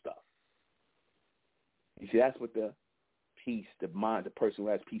 submental stuff. You see, that's what the peace, the mind, the person who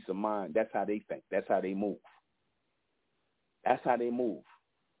has peace of mind, that's how they think. That's how they move. That's how they move.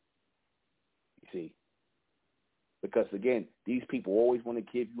 You see? Because, again, these people always want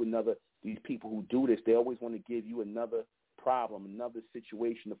to give you another, these people who do this, they always want to give you another problem, another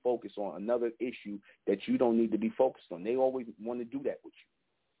situation to focus on, another issue that you don't need to be focused on. They always want to do that with you.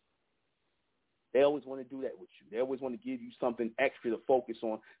 They always want to do that with you. They always want to give you something extra to focus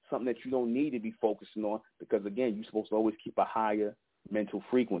on, something that you don't need to be focusing on because, again, you're supposed to always keep a higher mental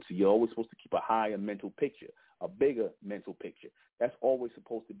frequency. You're always supposed to keep a higher mental picture, a bigger mental picture. That's always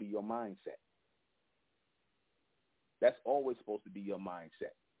supposed to be your mindset. That's always supposed to be your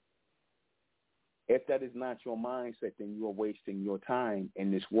mindset. If that is not your mindset, then you are wasting your time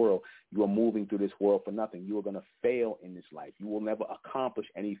in this world. You are moving through this world for nothing. You are going to fail in this life. You will never accomplish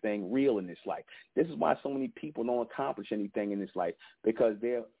anything real in this life. This is why so many people don't accomplish anything in this life, because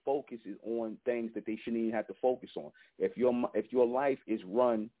their focus is on things that they shouldn't even have to focus on. If your life is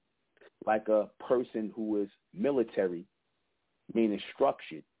run like a person who is military, meaning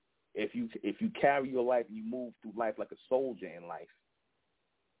structured, if you carry your life and you move through life like a soldier in life,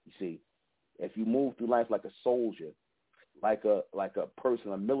 you see, if you move through life like a soldier, like a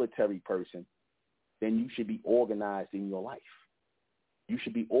person, a military person, then you should be organized in your life. You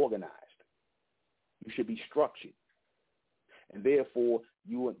should be organized. You should be structured. And therefore,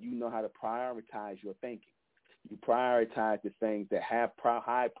 you know how to prioritize your thinking. You prioritize the things that have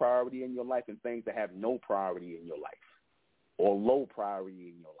high priority in your life and things that have no priority in your life or low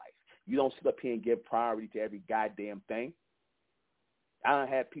priority in your life. You don't sit up here and give priority to every goddamn thing. I don't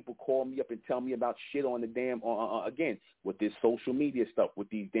have people call me up and tell me about shit on the damn, again, with this social media stuff, with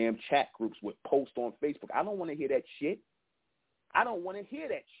these damn chat groups, with posts on Facebook. I don't want to hear that shit. I don't want to hear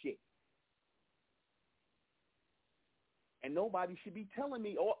that shit. And nobody should be telling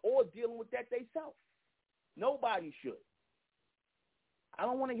me or dealing with that themselves. Nobody should. I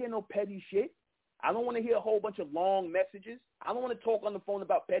don't want to hear no petty shit. I don't want to hear a whole bunch of long messages. I don't want to talk on the phone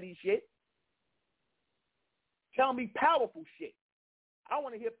about petty shit. Tell me powerful shit. I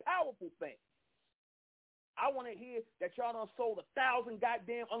want to hear powerful things. I want to hear that y'all done sold 1,000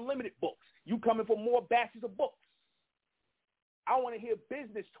 goddamn unlimited books. You coming for more batches of books. I want to hear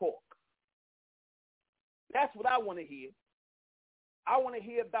business talk. That's what I want to hear. I want to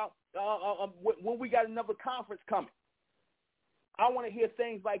hear about when we got another conference coming. I want to hear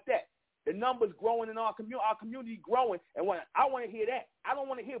things like that. The numbers growing in our community growing, and I want to hear that. I don't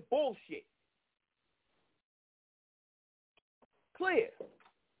want to hear bullshit. Clear.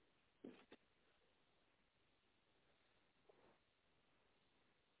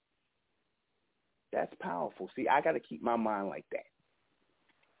 That's powerful. See, I got to keep my mind like that.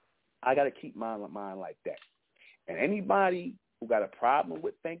 I got to keep my mind like that. And anybody who got a problem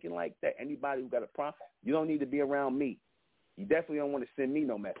with thinking like that, anybody who got a problem, you don't need to be around me. You definitely don't want to send me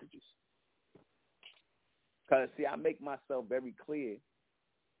no messages. Because, see, I make myself very clear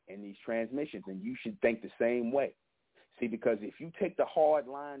in these transmissions, and you should think the same way. See, because if you take the hard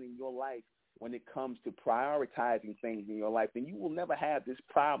line in your life when it comes to prioritizing things in your life, then you will never have this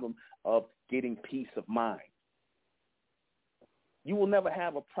problem of getting peace of mind. You will never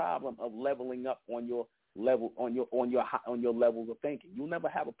have a problem of leveling up on your level, on your levels of thinking. You'll never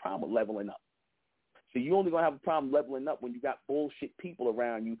have a problem leveling up. So you're only gonna have a problem leveling up when you got bullshit people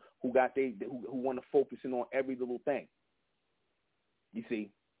around you who want to focus in on every little thing. You see,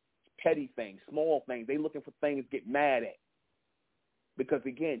 petty things, small things. They looking for things to get mad at. Because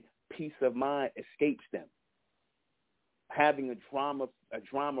again, peace of mind escapes them. Having a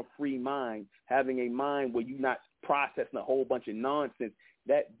drama-free mind, having a mind where you're not processing a whole bunch of nonsense,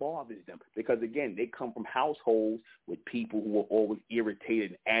 that bothers them. Because again, they come from households with people who are always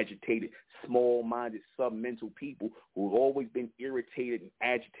irritated and agitated, small-minded, submental people who have always been irritated and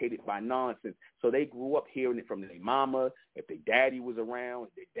agitated by nonsense. So they grew up hearing it from their mama. If their daddy was around,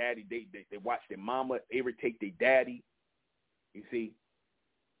 they watched their mama irritate their daddy. You see?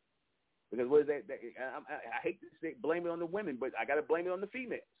 Because what is that? I hate to say blame it on the women, but I got to blame it on the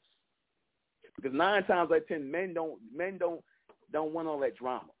females. Because 9 times out of 10, men don't want all that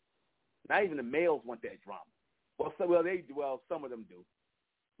drama. Not even the males want that drama. Well, some of them do,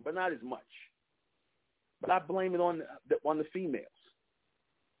 but not as much. But I blame it on the females.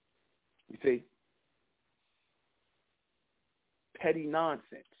 You see, petty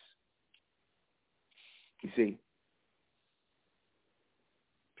nonsense. You see,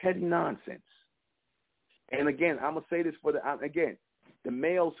 Petty nonsense. And again, I'm gonna say this for the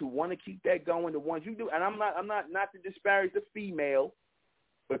males who want to keep that going, the ones you do, and I'm not to disparage the female,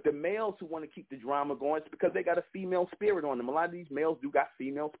 but the males who want to keep the drama going, it's because they got a female spirit on them. A lot of these males do got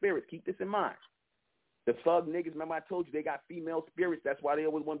female spirits. Keep this in mind. The thug niggas, remember I told you they got female spirits. That's why they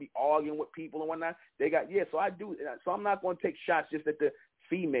always want to be arguing with people and whatnot. They got so I do. So I'm not going to take shots just at the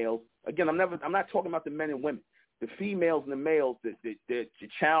females. Again, I'm not talking about the men and women. The females and the males, the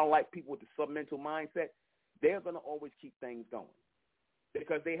childlike people with the submental mindset, they're going to always keep things going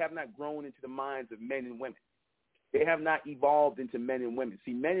because they have not grown into the minds of men and women. They have not evolved into men and women.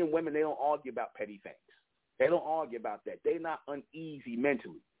 See, men and women, they don't argue about petty things. They don't argue about that. They're not uneasy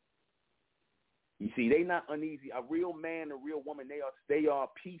mentally. You see, they're not uneasy. A real man, a real woman, they are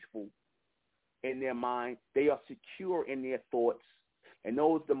peaceful in their mind. They are secure in their thoughts. And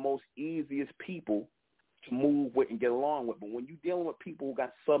those are the most easiest people to move with and get along with. But when you're dealing with people who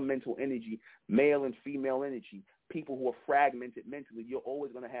got submental energy, male and female energy, people who are fragmented mentally, you're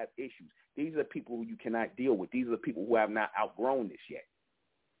always going to have issues. These are the people who you cannot deal with. These are the people who have not outgrown this yet.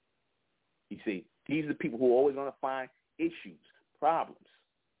 You see, these are the people who are always going to find issues, problems.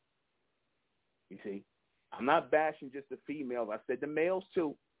 You see, I'm not bashing just the females. I said the males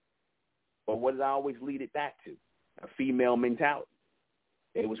too. But what did I always lead it back to? A female mentality.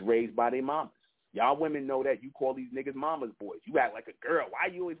 They was raised by their mamas. Y'all women know that. You call these niggas mama's boys. You act like a girl.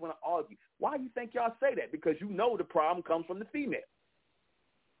 Why you always want to argue? Why do you think y'all say that? Because you know the problem comes from the female.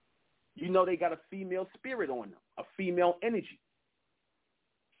 You know they got a female spirit on them, a female energy.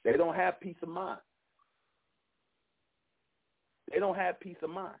 They don't have peace of mind. They don't have peace of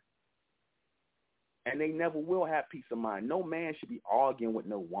mind. And they never will have peace of mind. No man should be arguing with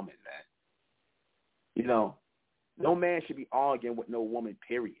no woman, man. You know, no man should be arguing with no woman,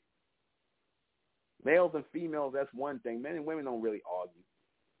 period. Males and females, that's one thing. Men and women don't really argue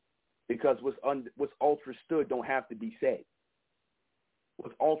because what's ultra-stood don't have to be said.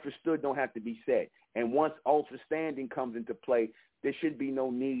 What's ultra-stood don't have to be said. And once ultra-standing comes into play, there should be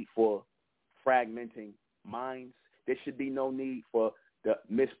no need for fragmenting minds. There should be no need for the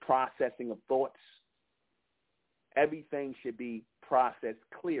misprocessing of thoughts. Everything should be processed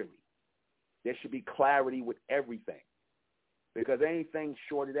clearly. There should be clarity with everything. Because anything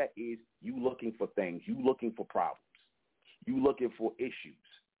short of that is you looking for things. You looking for problems. You looking for issues.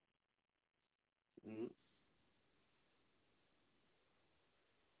 Mm-hmm.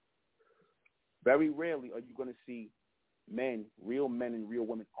 Very rarely are you going to see men and real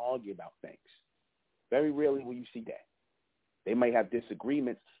women argue about things. Very rarely will you see that. They may have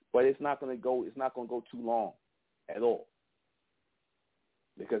disagreements, but it's not going to go too long at all.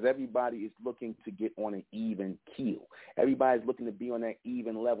 Because everybody is looking to get on an even keel. Everybody's looking to be on that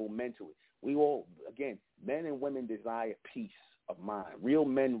even level mentally. We all, again, men and women desire peace of mind. Real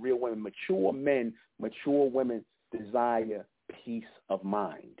men, real women, mature men, mature women desire peace of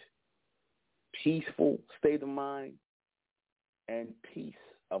mind. Peaceful state of mind and peace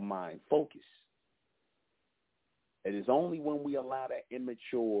of mind. Focus. It is only when we allow that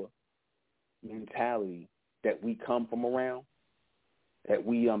immature mentality that we come from around, that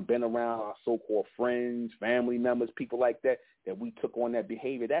we been around our so-called friends, family members, people like that, that we took on that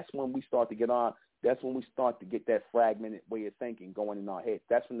behavior. That's when we start to get that fragmented way of thinking going in our heads.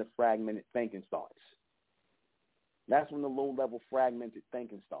 That's when the fragmented thinking starts. That's when the low-level fragmented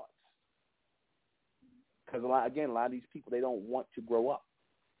thinking starts. Because, a lot of these people, they don't want to grow up.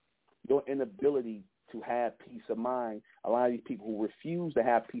 Your inability to have peace of mind, a lot of these people who refuse to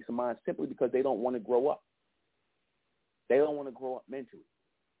have peace of mind simply because they don't want to grow up. They don't want to grow up mentally.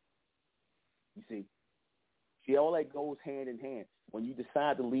 You see, all that goes hand in hand. When you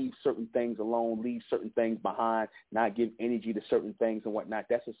decide to leave certain things alone, leave certain things behind, not give energy to certain things and whatnot,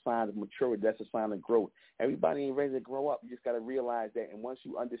 that's a sign of maturity. That's a sign of growth. Everybody ain't ready to grow up. You just got to realize that. And once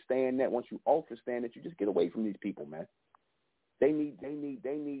you understand that, once you understand that, you just get away from these people, man. They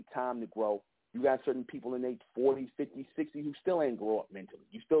need time to grow. You got certain people in their 40s, 50s, 60s who still ain't grow up mentally.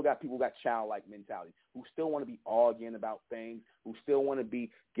 You still got people who got childlike mentality, who still want to be arguing about things, who still want to be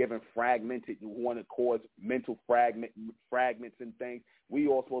given fragmented, who want to cause mental fragments and things. We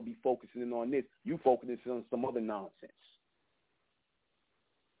also will be focusing on this. You focusing on some other nonsense.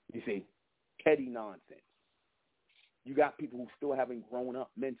 You see, petty nonsense. You got people who still haven't grown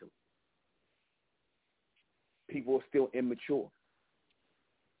up mentally. People are still immature.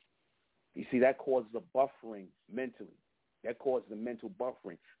 You see, that causes a buffering mentally. That causes a mental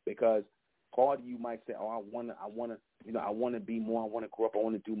buffering because part of you might say, "Oh, I want to be more. I want to grow up. I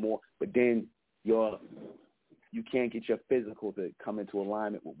want to do more." But then you can't get your physical to come into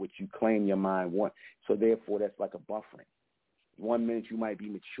alignment with what you claim your mind wants. So therefore, that's like a buffering. 1 minute you might be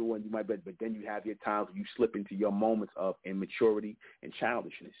mature and you might be, but then you have your times where you slip into your moments of immaturity and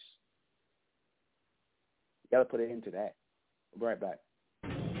childishness. You got to put an end to that. I'll be right back.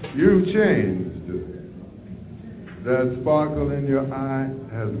 You've changed. That sparkle in your eye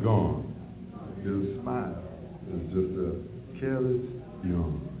has gone. Your smile is just a careless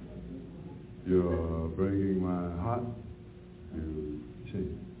yawn. You're breaking my heart. You've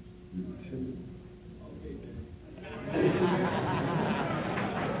changed. You've changed.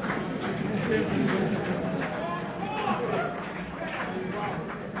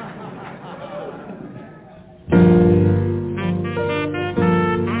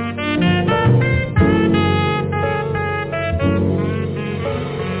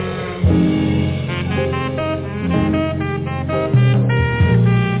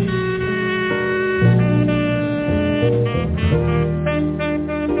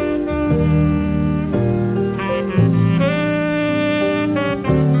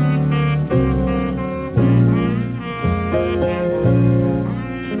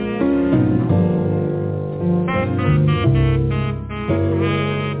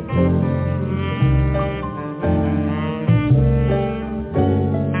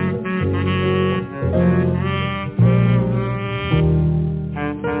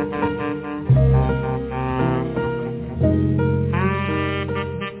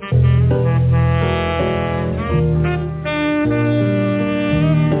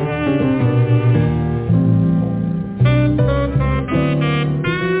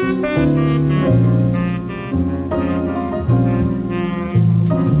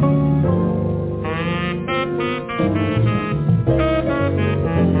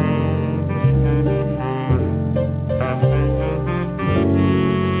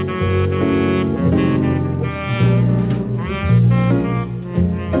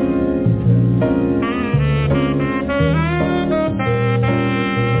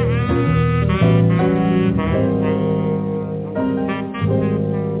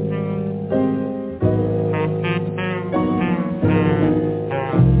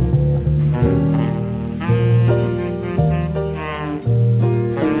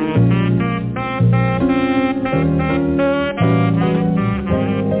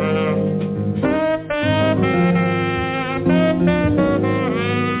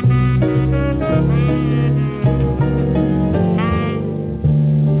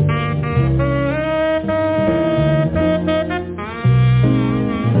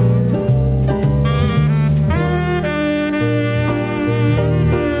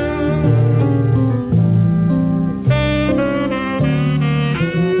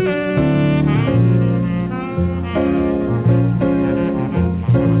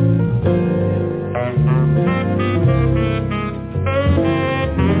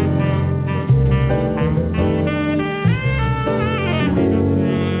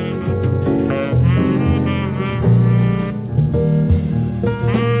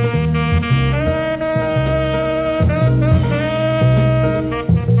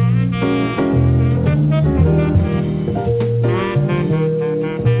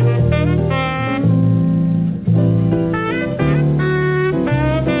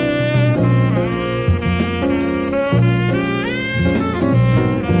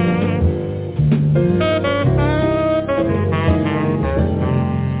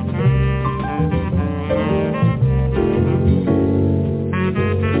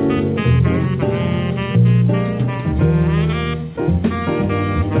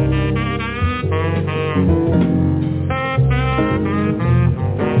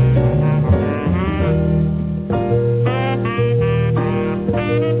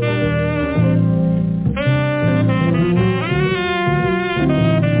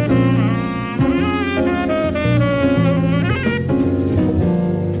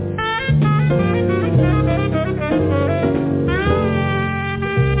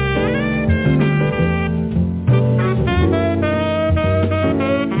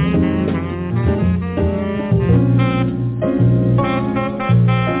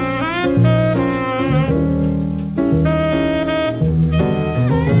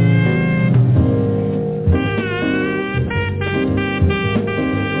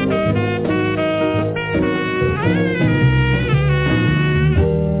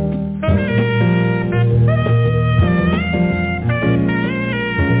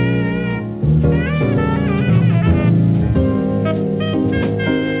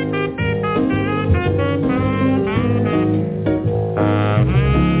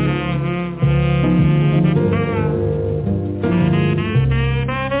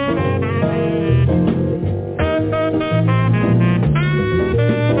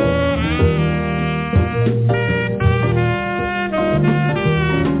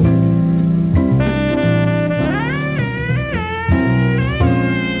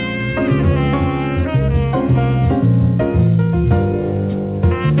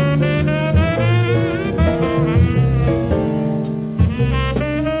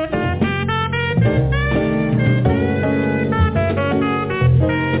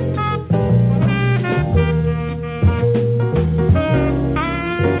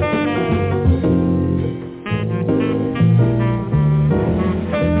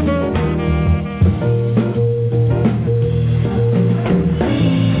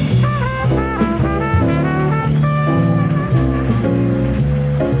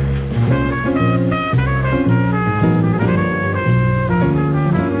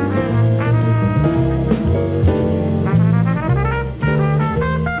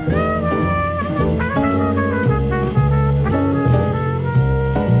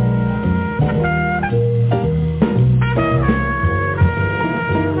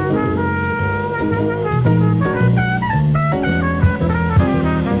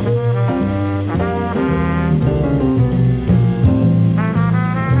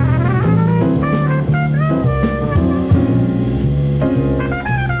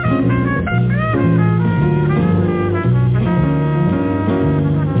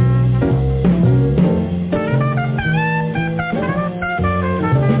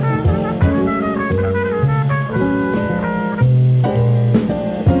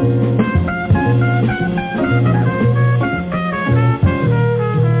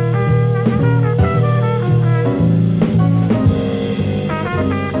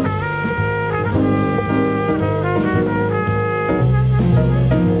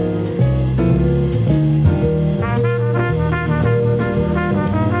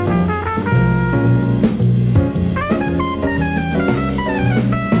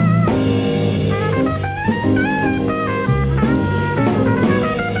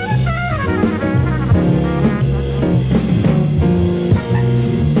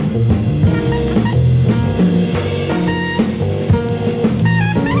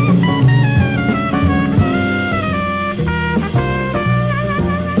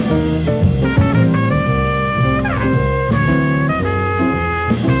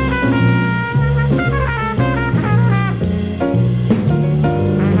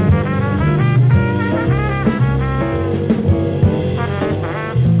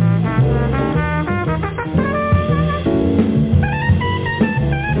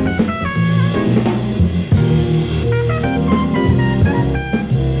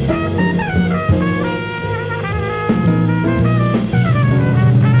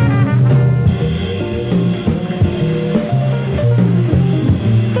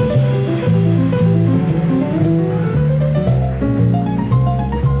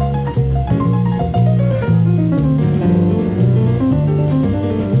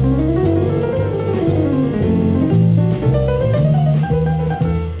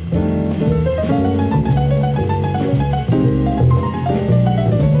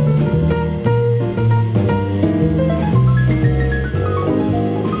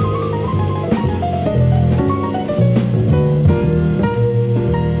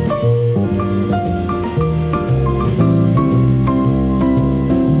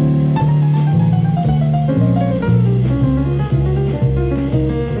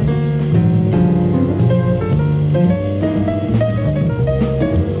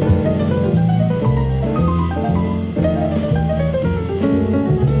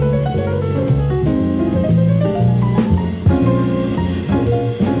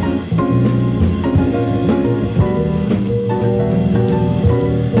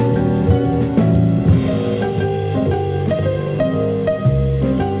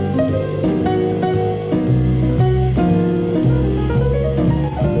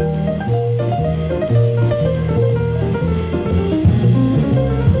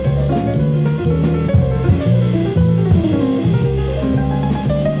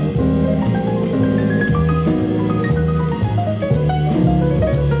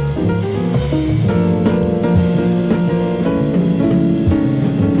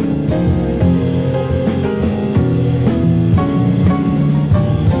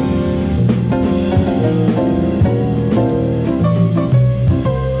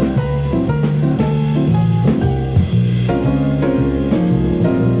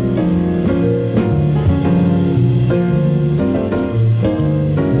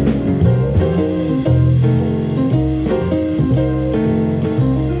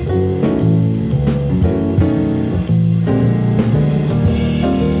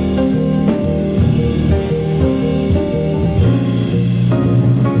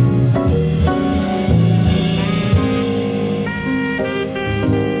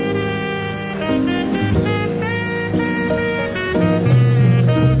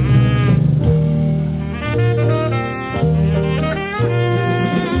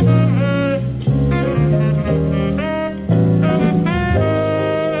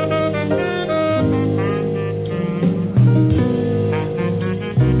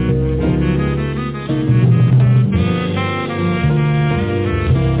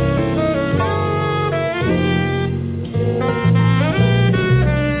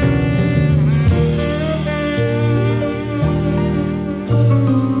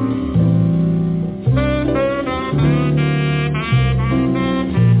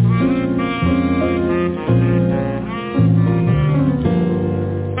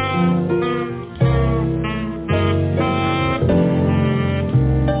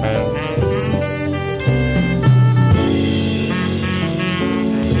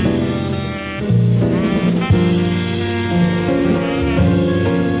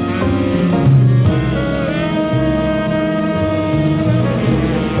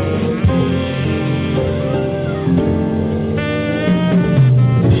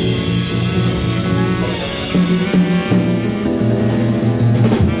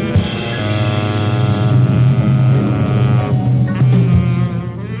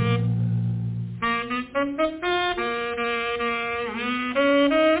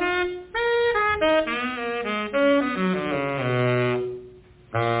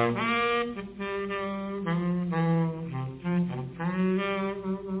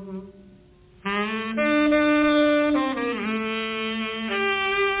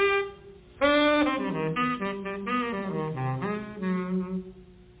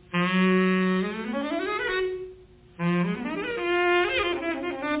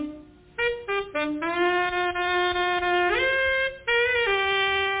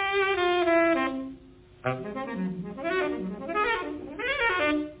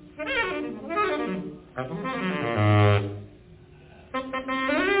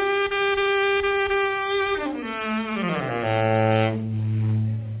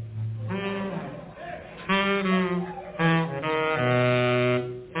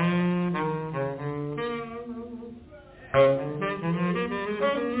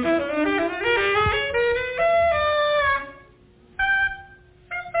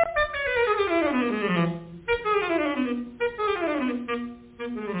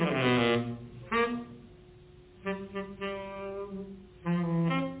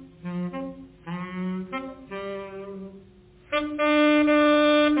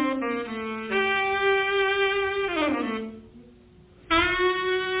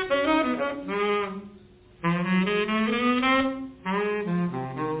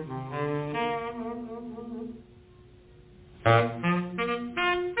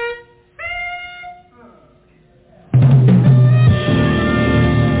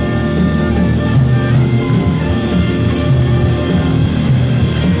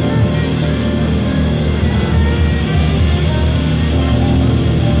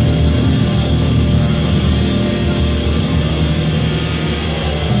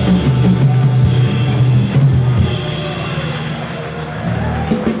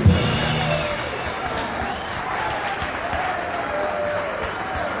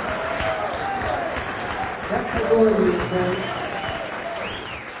 That's the glory, man.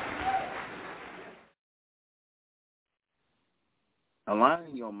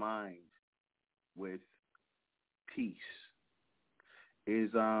 Aligning your mind with peace is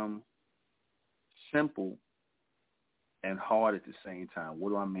simple and hard at the same time. What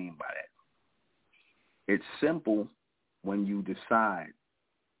do I mean by that? It's simple when you decide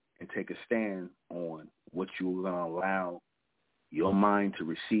and take a stand on what you're going to allow your mind to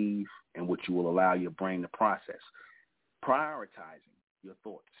receive and what you will allow your brain to process. Prioritizing your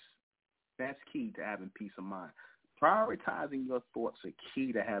thoughts. That's key to having peace of mind. Prioritizing your thoughts are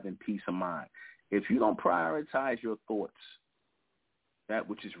key to having peace of mind. If you don't prioritize your thoughts, that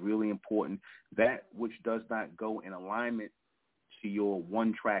which is really important, that which does not go in alignment to your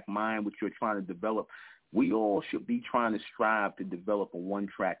one-track mind, which you're trying to develop, we all should be trying to strive to develop a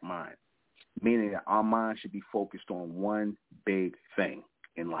one-track mind, meaning that our mind should be focused on one big thing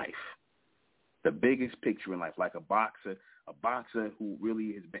in life, the biggest picture in life, like a boxer who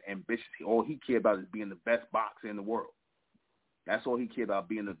really has been ambitious. All he cares about is being the best boxer in the world. That's all he cares about,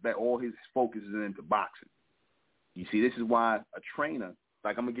 being the best. All his focus is into boxing. You see, this is why a trainer,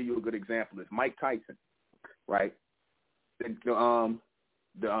 like I'm going to give you a good example. It's Mike Tyson, right? His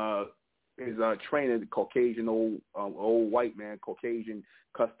trainer, the Caucasian old white man, Caucasian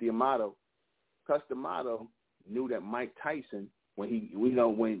Customato knew that Mike Tyson,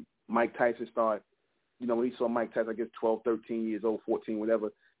 when Mike Tyson started, when he saw Mike Tyson, I guess 12, 13 years old, 14, whatever,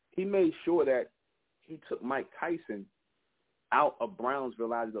 he made sure that he took Mike Tyson out of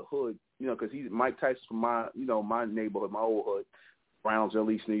Brownsville, out of the hood, because Mike Tyson's from my neighborhood, my old hood,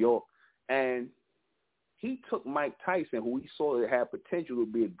 Brownsville, East New York. And he took Mike Tyson, who he saw that had potential to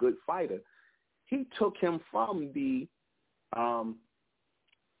be a good fighter. He took him from the hood,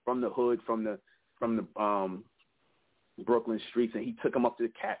 from the Brooklyn streets, and he took him up to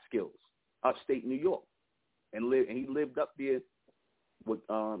the Catskills, upstate New York, and he lived up there with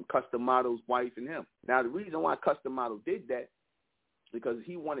Customato's wife and him. Now, the reason why Customato did that is because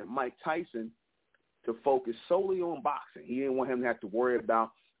he wanted Mike Tyson to focus solely on boxing. He didn't want him to have to worry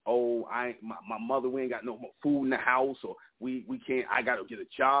about, my mother, we ain't got no more food in the house, or we can't, I got to get a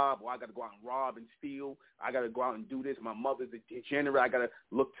job, or I got to go out and rob and steal. I got to go out and do this. My mother's a degenerate. I got to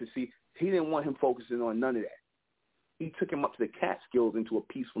look to see. He didn't want him focusing on none of that. He took him up to the Catskills into a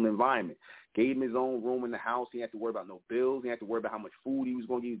peaceful environment, gave him his own room in the house. He didn't have to worry about no bills. He didn't have to worry about how much food he was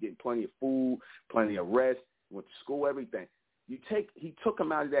going to get. He was getting plenty of food, plenty of rest, went to school, everything. He took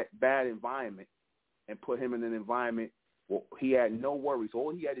him out of that bad environment and put him in an environment where he had no worries.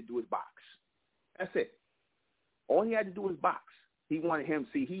 All he had to do was box. That's it. All he had to do was box. He wanted him,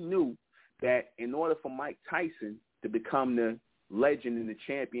 he knew that in order for Mike Tyson to become the legend and the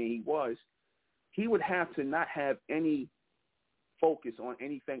champion he was, he would have to not have any focus on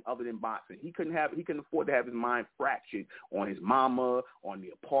anything other than boxing. He couldn't afford to have his mind fractured on his mama, on the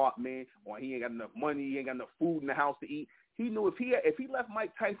apartment, or he ain't got enough money, he ain't got enough food in the house to eat. He knew if he left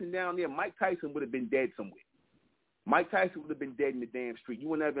Mike Tyson down there, Mike Tyson would have been dead somewhere. Mike Tyson would have been dead in the damn street. You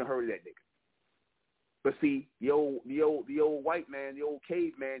would never have heard of that nigga. But see, the old white man, the old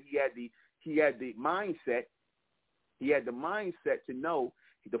caveman, he had the mindset. He had the mindset to know,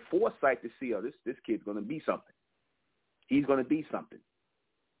 the foresight to see, this kid's going to be something. He's going to be something.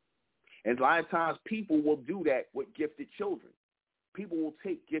 And a lot of times people will do that with gifted children. People will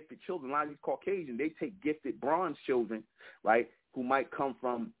take gifted children. A lot of these Caucasians, they take gifted bronze children, right, who might come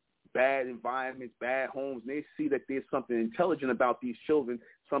from bad environments, bad homes, and they see that there's something intelligent about these children,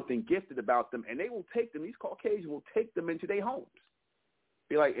 something gifted about them, and they will take them, these Caucasians will take them into their homes,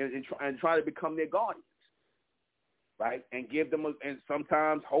 be like, and try to become their guardians. Right, and give them, and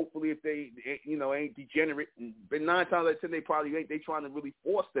sometimes, hopefully, if they, ain't degenerate, but 9 times out of 10, they probably ain't. They trying to really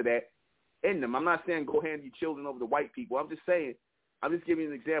foster that in them. I'm not saying go hand your children over to white people. I'm just saying, I'm just giving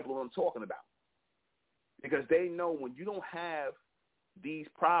you an example of what I'm talking about, because they know when you don't have these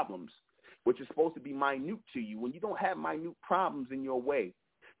problems, which is supposed to be minute to you, when you don't have minute problems in your way,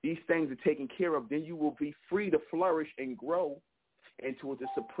 these things are taken care of, then you will be free to flourish and grow into the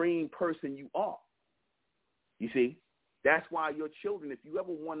supreme person you are. You see? That's why your children, if you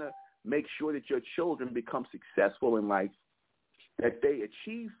ever want to make sure that your children become successful in life, that they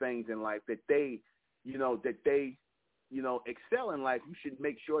achieve things in life, that they excel in life, you should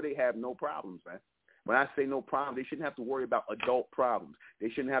make sure they have no problems, man. When I say no problems, they shouldn't have to worry about adult problems. They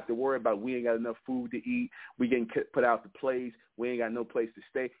shouldn't have to worry about we ain't got enough food to eat, we getting put out the place, we ain't got no place to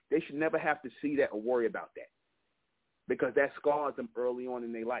stay. They should never have to see that or worry about that, because that scars them early on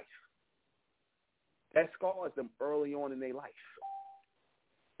in their life. That scars them early on in their life.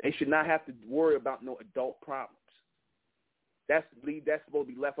 They should not have to worry about no adult problems. That's supposed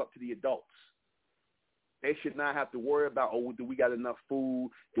to be left up to the adults. They should not have to worry about, oh, do we got enough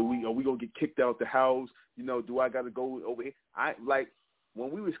food? Are we gonna get kicked out the house? You know, do I got to go over here?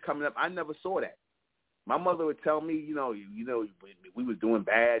 When we was coming up, I never saw that. My mother would tell me, we was doing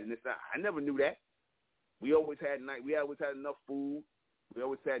bad and this. I never knew that. We always had enough food. We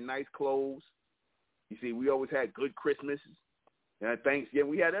always had nice clothes. You see, we always had good Christmases. And Thanksgiving,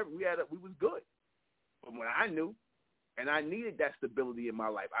 we was good. From what I knew, and I needed that stability in my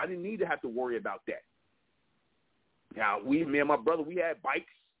life. I didn't need to have to worry about that. Now, me and my brother, we had bikes.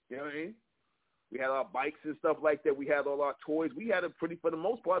 You know what I mean? We had our bikes and stuff like that. We had all our toys. We had for the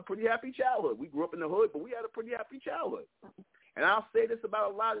most part, a pretty happy childhood. We grew up in the hood, but we had a pretty happy childhood. And I'll say this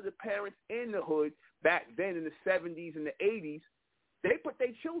about a lot of the parents in the hood back then in the 70s and the 80s. They put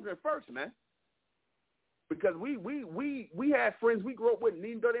their children first, man. Because we had friends we grew up with, and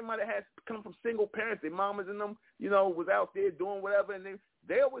even though they might have come from single parents, their mamas and them, was out there doing whatever, and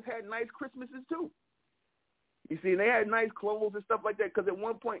they always had nice Christmases too. You see, and they had nice clothes and stuff like that. Because at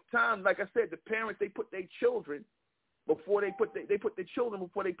one point in time, like I said, the parents, they put their children before they put the children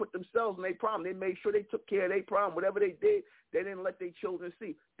before they put themselves in their problem. They made sure they took care of their problem. Whatever they did, they didn't let their children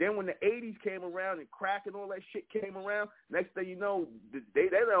see. Then when the 80s came around and crack and all that shit came around, next thing you know, they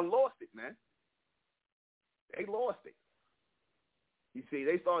done lost it, man. They lost it. You see,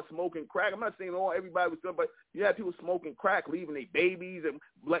 they started smoking crack. I'm not saying everybody was good, but you had people smoking crack, leaving their babies and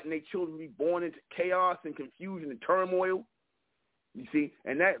letting their children be born into chaos and confusion and turmoil. You see,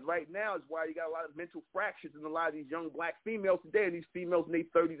 and that right now is why you got a lot of mental fractures in a lot of these young black females today, and these females in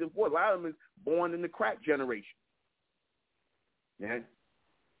their 30s and 40s. A lot of them is born in the crack generation. Yeah.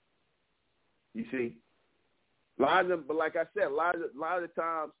 You see, a lot of them, but like I said, a lot of the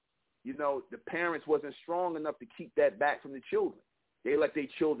times, the parents wasn't strong enough to keep that back from the children. They let their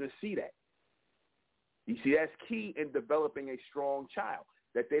children see that. You see, that's key in developing a strong child,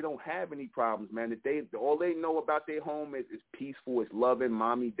 that they don't have any problems, man. That all they know about their home is peaceful, it's loving,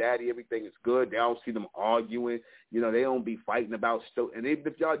 mommy, daddy, everything is good. They don't see them arguing. They don't be fighting about stuff. And if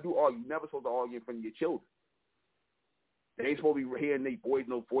y'all do argue, you're never supposed to argue in front of your children. They ain't supposed to be hearing their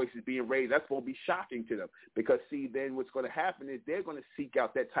voices being raised. That's supposed to be shocking to them. Because, see, then what's going to happen is they're going to seek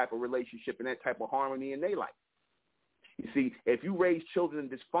out that type of relationship and that type of harmony in their life. You see, if you raise children in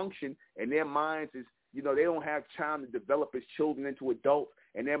dysfunction and their minds is, they don't have time to develop as children into adults,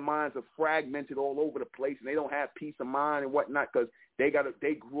 and their minds are fragmented all over the place, and they don't have peace of mind and whatnot because they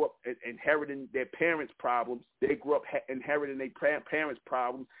grew up inheriting their parents' problems. They grew up inheriting their parents'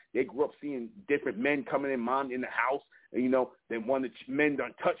 problems. They grew up seeing different men coming in, mom in the house, and, then one of the men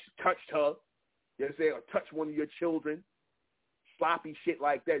done touched her. They say, or touch one of your children. Sloppy shit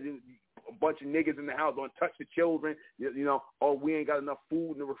like that. A bunch of niggas in the house don't touch the children. Oh, we ain't got enough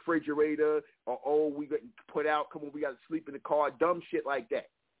food in the refrigerator. Or, oh, we got put out. Come on, we got to sleep in the car. Dumb shit like that.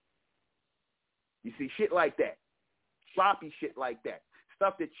 You see, shit like that. Sloppy shit like that.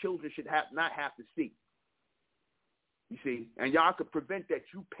 Stuff that children should not have to see. You see, and y'all could prevent that.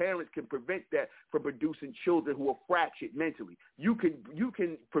 You parents can prevent that from producing children who are fractured mentally. You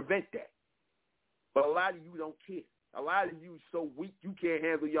can prevent that. But a lot of you don't care. A lot of you so weak you can't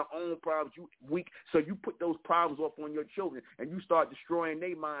handle your own problems. You weak, so you put those problems off on your children, and you start destroying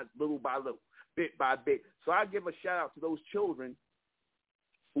their minds little by little, bit by bit. So I give a shout out to those children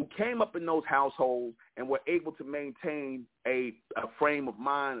who came up in those households and were able to maintain a frame of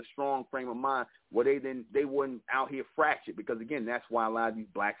mind, a strong frame of mind, where they weren't out here fractured. Because again, that's why a lot of these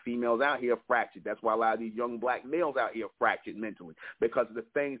black females out here are fractured. That's why a lot of these young black males out here are fractured mentally, because of the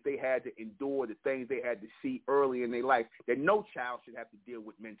things they had to endure, the things they had to see early in their life that no child should have to deal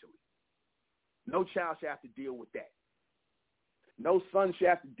with mentally. No child should have to deal with that. No son should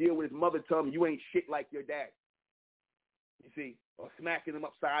have to deal with his mother telling him you ain't shit like your dad. You see, or smacking him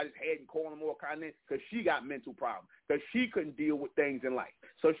upside his head and calling him all kind of names because she got mental problems, because she couldn't deal with things in life.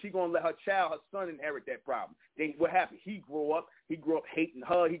 So she going to let her son inherit that problem. Then what happened? He grew up hating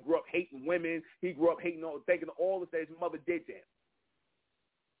her. He grew up hating women. He grew up thinking all the things his mother did to him.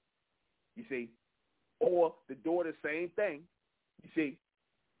 You see? Or the daughter, same thing. You see?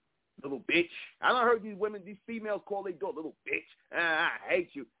 Little bitch. I done heard these females call their daughter little bitch. I hate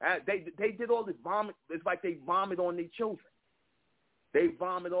you. They did all this vomit. It's like they vomit on their children. They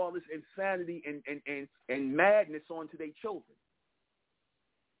vomit all this insanity and madness onto their children.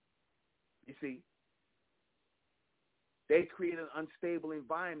 You see, they create an unstable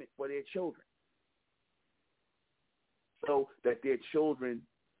environment for their children so that their children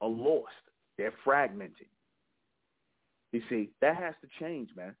are lost. They're fragmented. You see, that has to change,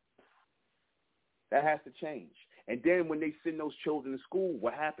 man. That has to change. And then when they send those children to school,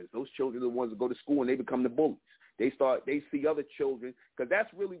 what happens? Those children are the ones that go to school and they become the bullies. They see other children, because that's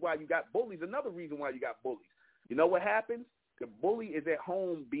really why you got bullies. Another reason why you got bullies. You know what happens? The bully is at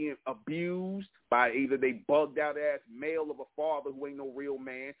home being abused by either they bugged out ass male of a father who ain't no real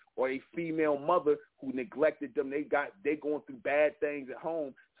man, or a female mother who neglected them. They going through bad things at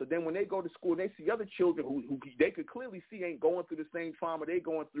home. So then when they go to school, they see other children who they could clearly see ain't going through the same trauma they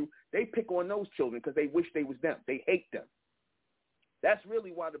going through. They pick on those children because they wish they was them. They hate them. That's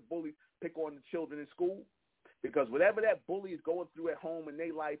really why the bullies pick on the children in school, because whatever that bully is going through at home in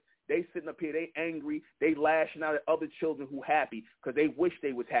their life, they sitting up here, they angry, they lashing out at other children who happy because they wish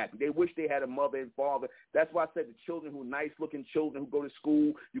they was happy. They wish they had a mother and father. That's why I said the children who nice-looking children who go to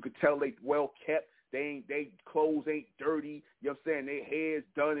school, you could tell they well kept. They clothes ain't dirty. You know what I'm saying? Their hair's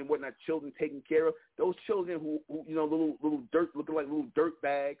done and whatnot. Children taken care of. Those children who you know, little dirt, looking like little dirt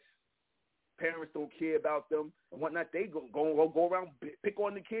bags. Parents don't care about them and whatnot. They go around pick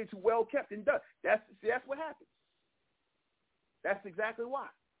on the kids who well kept and done. That's what happens. That's exactly why.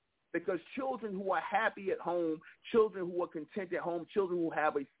 Because children who are happy at home, children who are content at home, children who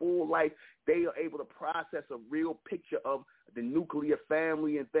have a full life, they are able to process a real picture of the nuclear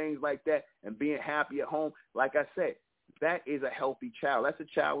family and things like that, and being happy at home. Like I said, that is a healthy child. That's a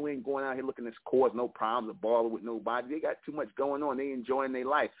child who ain't going out here looking to cause no problems or bother with nobody. They got too much going on. They enjoying their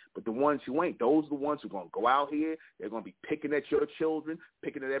life. But the ones who ain't, those are the ones who are going to go out here. They're going to be picking at your children,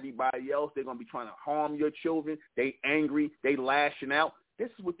 picking at everybody else. They're going to be trying to harm your children. They angry. They lashing out. This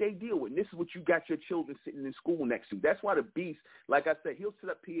is what they deal with. And this is what you got your children sitting in school next to. That's why the beast, like I said, he'll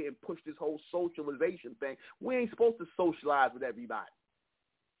sit up here and push this whole socialization thing. We ain't supposed to socialize with everybody.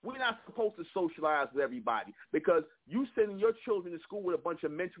 We're not supposed to socialize with everybody, because you sending your children to school with a bunch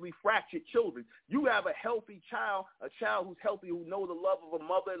of mentally fractured children. You have a healthy child, a child who's healthy, who knows the love of a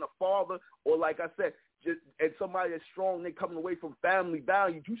mother and a father, or like I said, and somebody that's strong, they coming away from family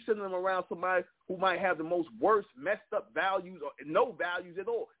values. You sending them around somebody who might have the most worst, messed up values or no values at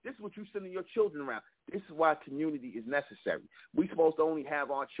all. This is what you sending your children around. This is why community is necessary. We're supposed to only have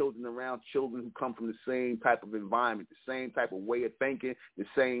our children around children who come from the same type of environment, the same type of way of thinking, the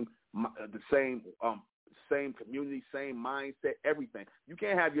same community, same mindset, everything. You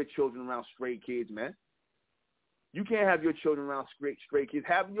can't have your children around stray kids, man. You can't have your children around stray kids.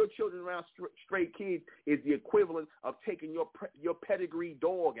 Having your children around stray kids is the equivalent of taking your pedigree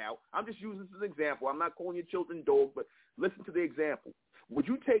dog out. I'm just using this as an example. I'm not calling your children dogs, but listen to the example. Would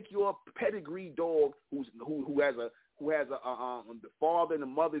you take your pedigree dog who has the father and the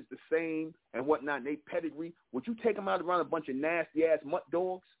mother's the same and whatnot, and they pedigree? Would you take them out around a bunch of nasty ass mutt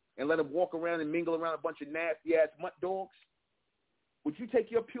dogs and let them walk around and mingle around a bunch of nasty ass mutt dogs? Would you take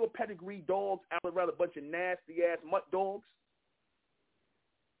your pure pedigree dogs out around a bunch of nasty-ass mutt dogs?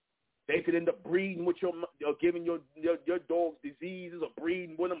 They could end up breeding with giving your dogs diseases, or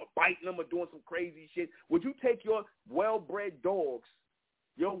breeding with them, or biting them, or doing some crazy shit. Would you take your well-bred dogs,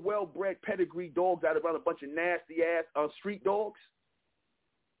 your well-bred pedigree dogs out around a bunch of nasty-ass street dogs?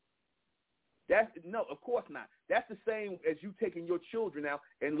 No, of course not. That's the same as you taking your children out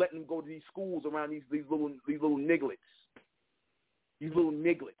and letting them go to these schools around these little nigglets. These little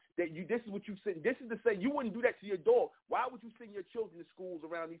nigglets. This is what you said. This is to say you wouldn't do that to your dog. Why would you send your children to schools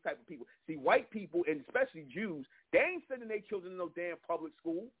around these type of people? See, white people, and especially Jews, they ain't sending their children to no damn public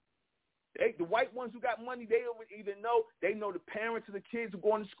school. The white ones who got money, they either know the parents of the kids who are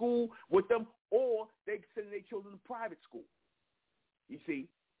going to school with them, or they sending their children to private school. You see?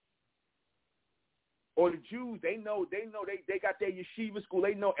 Or the Jews, they got their yeshiva school.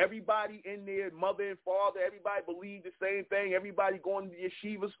 They know everybody in there, mother and father, everybody believe the same thing. Everybody going to the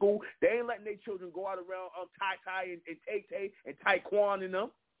yeshiva school. They ain't letting their children go out around Tai and Tay and Taekwon and them.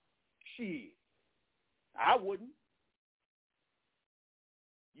 Shit. I wouldn't.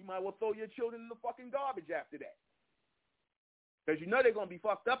 You might well throw your children in the fucking garbage after that. Because you know they're going to be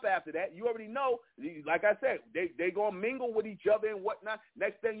fucked up after that. You already know, like I said, they going to mingle with each other and whatnot.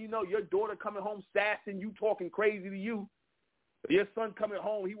 Next thing you know, your daughter coming home sassing you, talking crazy to you. Your son coming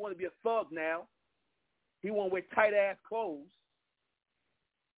home, he want to be a thug now. He want to wear tight-ass clothes.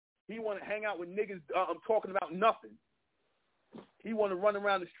 He want to hang out with niggas talking about nothing. He want to run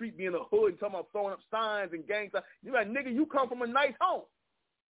around the street being a hood and talking about throwing up signs and gangs. You like, nigga, you come from a nice home.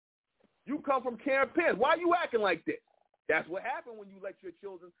 You come from Cant. Why you acting like this? That's what happened when you let your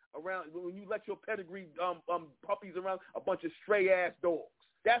children around, when you let your pedigree puppies around a bunch of stray-ass dogs.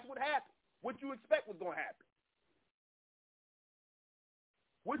 That's what happened. What you expect was going to happen?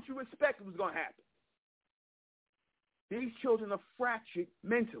 What you expect was going to happen? These children are fractured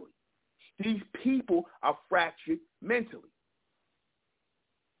mentally. These people are fractured mentally.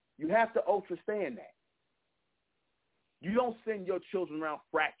 You have to understand that. You don't send your children around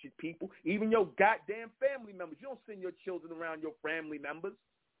fractured people, even your goddamn family members. You don't send your children around your family members.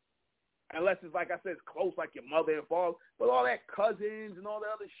 Unless it's, like I said, it's close, like your mother and father. But all that cousins and all the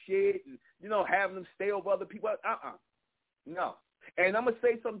other shit and, you know, having them stay over other people, no. And I'm going to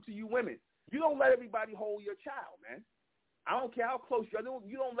say something to you women. You don't let everybody hold your child, man. I don't care how close you are.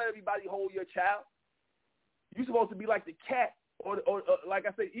 You don't let everybody hold your child. You're supposed to be like the cat or like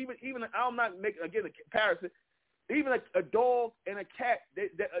I said, even I'm not making, again, a comparison. Even a dog and a cat,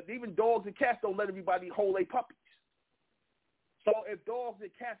 even dogs and cats don't let everybody hold their puppies. So if dogs and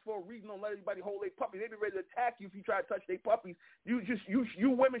cats for a reason don't let everybody hold their puppies, they be ready to attack you if you try to touch their puppies. You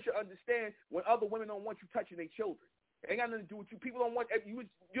women should understand when other women don't want you touching their children. It ain't got nothing to do with you. People don't want you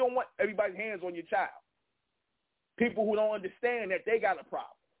don't want everybody's hands on your child. People who don't understand that they got a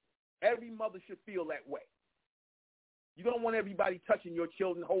problem. Every mother should feel that way. You don't want everybody touching your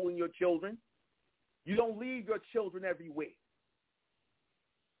children, holding your children. You don't leave your children everywhere.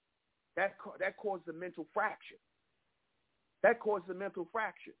 That causes a mental fracture. That causes a mental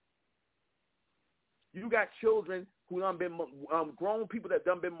fracture. You got children who done been grown people that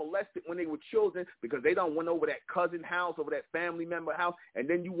done been molested when they were children because they done went over that cousin house, over that family member house, and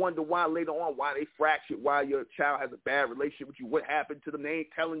then you wonder why later on, why they fractured, why your child has a bad relationship with you, what happened to them, they ain't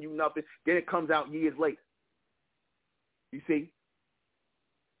telling you nothing. Then it comes out years later. You see?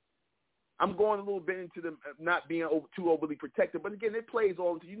 I'm going a little bit into the not being too overly protected, but again, it plays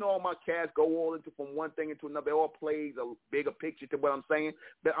all into, you know, all my cats go all into from one thing into another. It all plays a bigger picture to what I'm saying.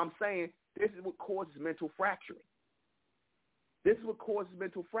 But I'm saying this is what causes mental fracturing. This is what causes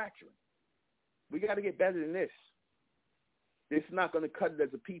mental fracturing. We got to get better than this. It's not going to cut it as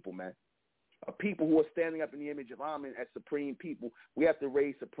a people, man. A people who are standing up in the image of Amen as supreme people, we have to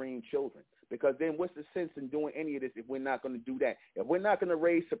raise supreme children. Because then what's the sense in doing any of this if we're not going to do that? If we're not going to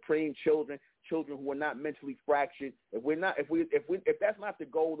raise supreme children who are not mentally fractured, if that's not the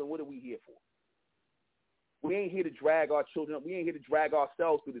goal, then what are we here for? We ain't here to drag our children up. We ain't here to drag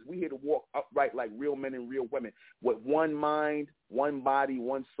ourselves through this. We're here to walk upright like real men and real women with one mind, one body,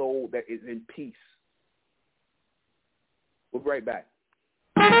 one soul that is in peace. We'll be right back.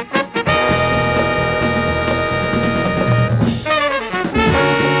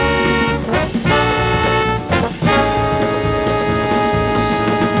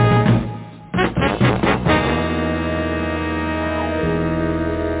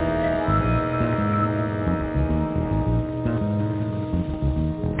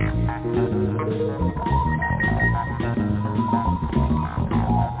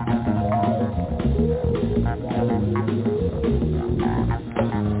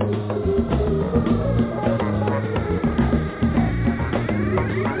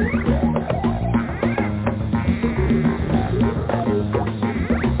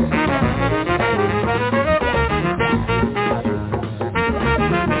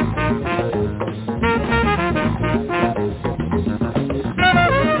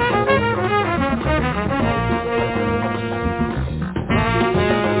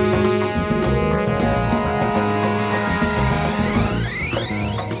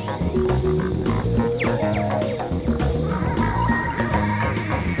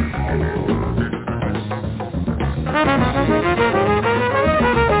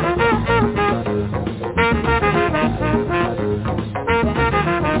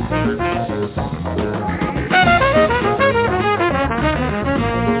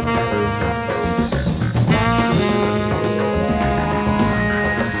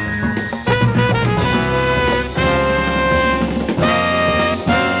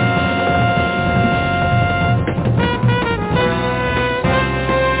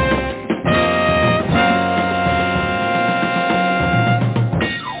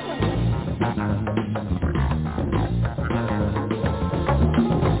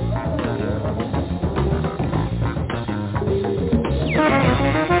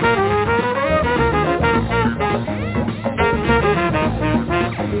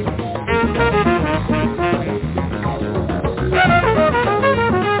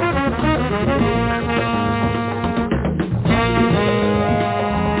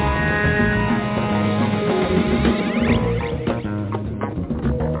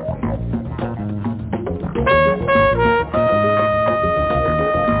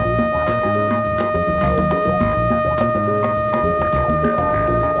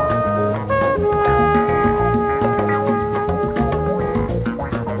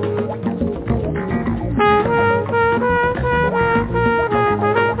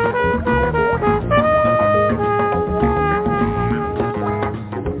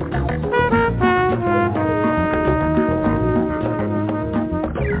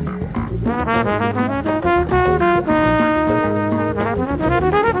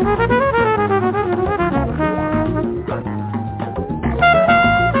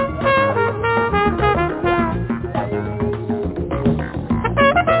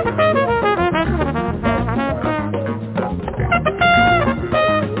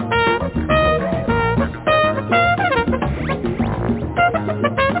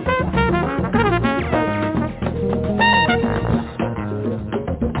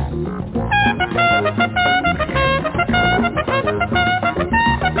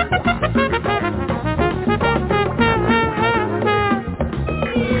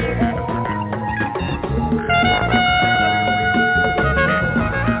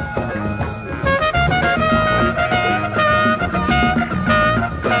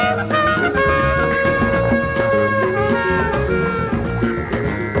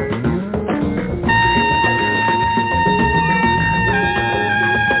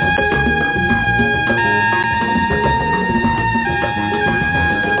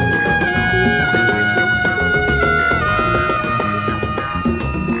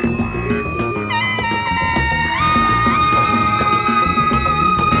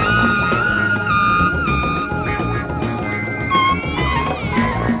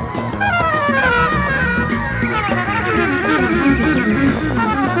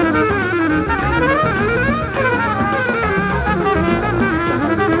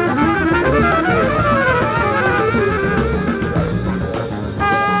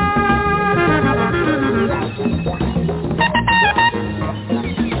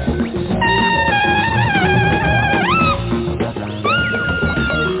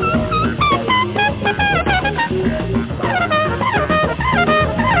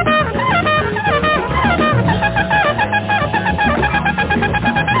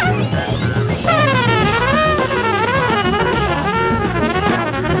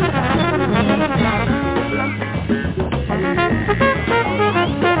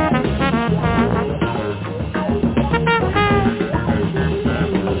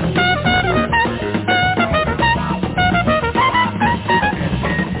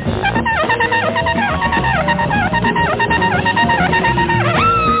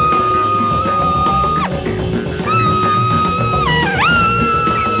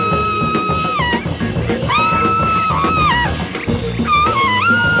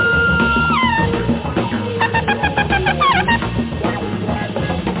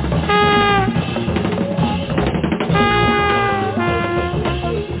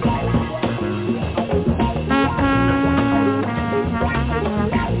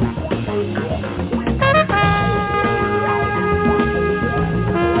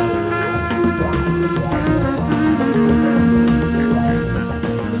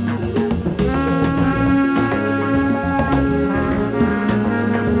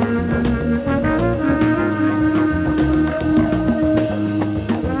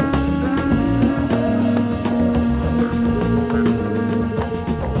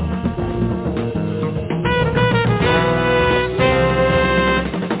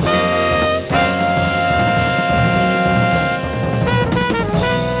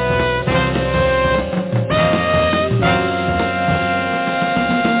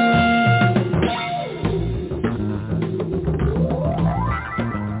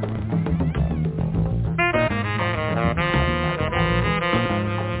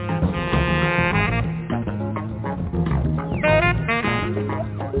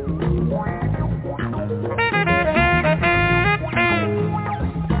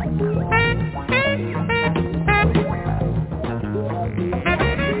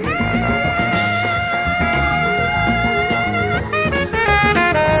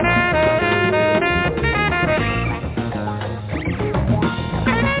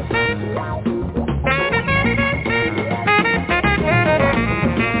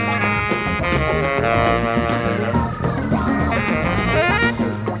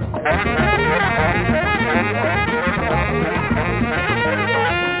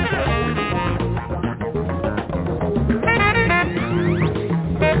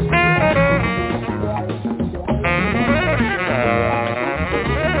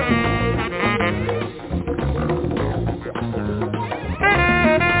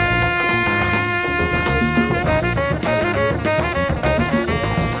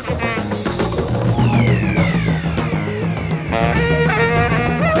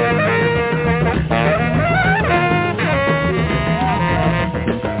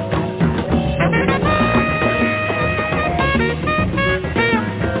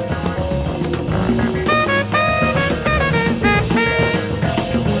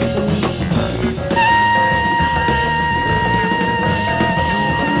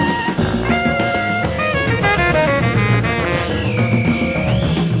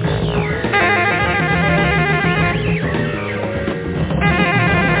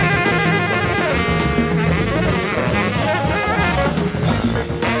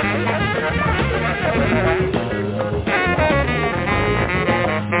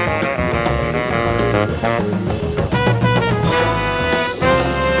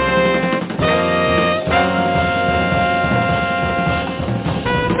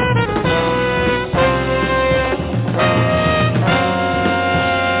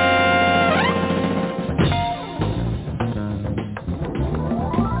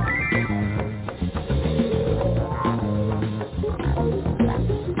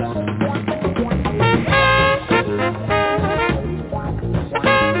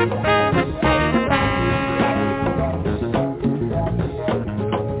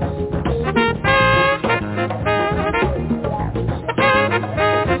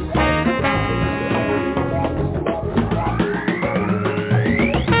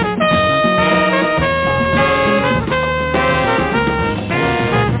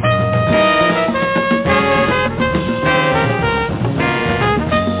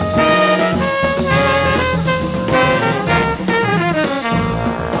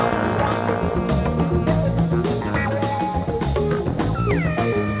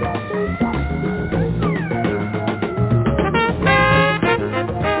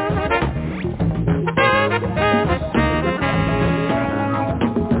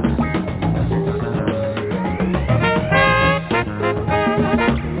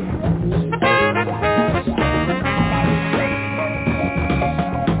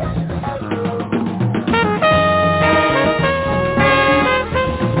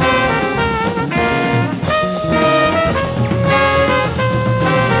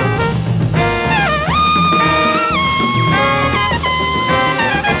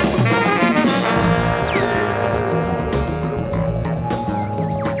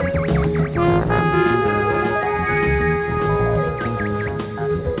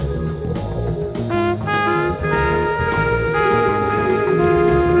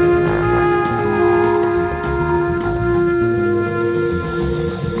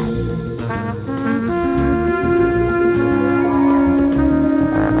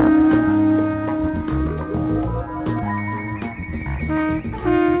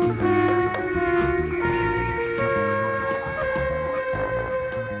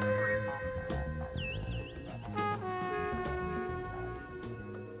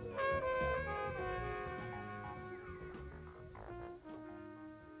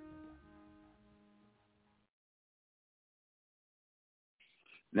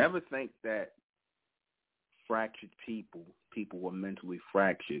 Never think that fractured people who are mentally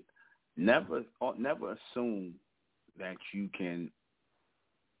fractured, never assume that you can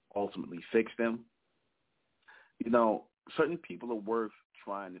ultimately fix them. You know, certain people are worth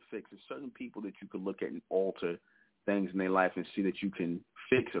trying to fix. There's certain people that you can look at and alter things in their life and see that you can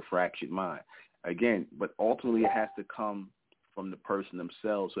fix a fractured mind. Again, but ultimately it has to come from the person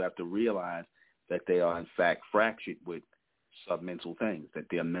themselves, who have to realize that they are in fact fractured with submental things, that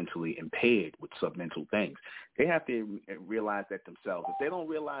they're mentally impaired with submental things. They have to realize that themselves. If they don't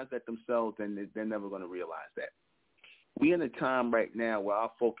realize that themselves, then they're never going to realize that. We're in a time right now where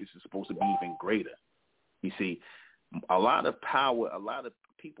our focus is supposed to be even greater. You see, a lot of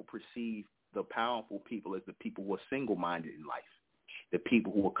people perceive the powerful people as the people who are single-minded in life, the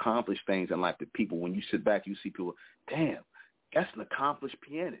people who accomplish things in life, the people, when you sit back, you see people, damn, that's an accomplished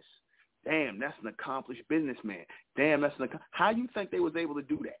pianist. Damn, that's an accomplished businessman. Damn, how do you think they was able to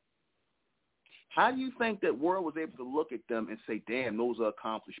do that? How do you think that world was able to look at them and say, damn, those are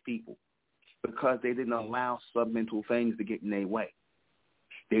accomplished people? Because they didn't allow submental things to get in their way.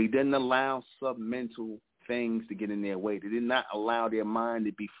 They didn't allow submental things to get in their way. They did not allow their mind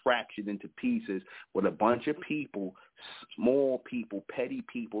to be fractured into pieces with a bunch of people, small people, petty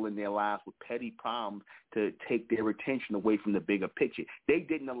people in their lives with petty problems to take their attention away from the bigger picture. They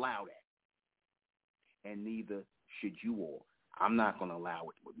didn't allow that. And neither should you all. I'm not going to allow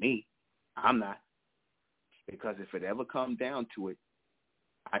it with me. I'm not. Because if it ever comes down to it,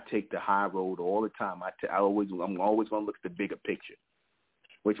 I take the high road all the time. I'm always going to look at the bigger picture,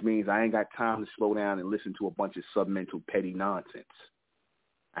 which means I ain't got time to slow down and listen to a bunch of submental petty nonsense.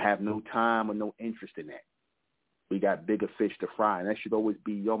 I have no time or no interest in that. We got bigger fish to fry, and that should always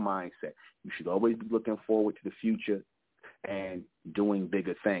be your mindset. You should always be looking forward to the future and doing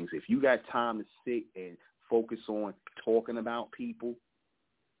bigger things. If you got time to sit and focus on talking about people,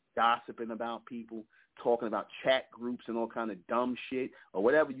 gossiping about people, talking about chat groups and all kind of dumb shit, or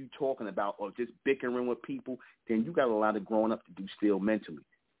whatever you talking about, or just bickering with people, then you got a lot of growing up to do still mentally.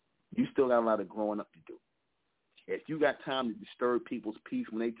 You still got a lot of growing up to do. If you got time to disturb people's peace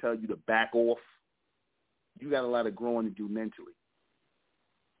when they tell you to back off, you got a lot of growing to do mentally.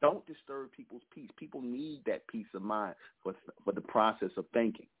 Don't disturb people's peace. People need that peace of mind for the process of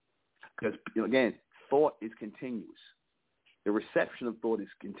thinking. Because, again, thought is continuous. The reception of thought is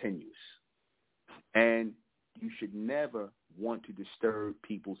continuous. And you should never want to disturb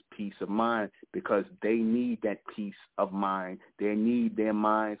people's peace of mind, because they need that peace of mind. They need their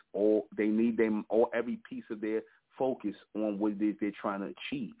minds, or they need them, or every piece of their focus on what it is they're trying to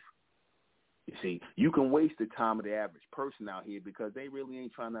achieve. You see, you can waste the time of the average person out here because they really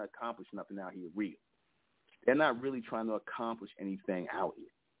ain't trying to accomplish nothing out here real. They're not really trying to accomplish anything out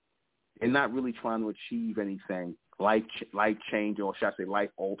here. They're not really trying to achieve anything life change, or should I say life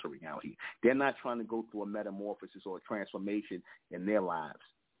altering out here. They're not trying to go through a metamorphosis or a transformation in their lives.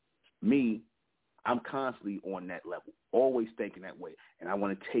 Me, I'm constantly on that level, always thinking that way. And I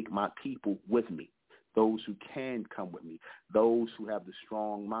want to take my people with me, those who can come with me, those who have the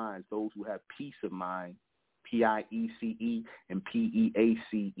strong minds, those who have peace of mind, P-I-E-C-E and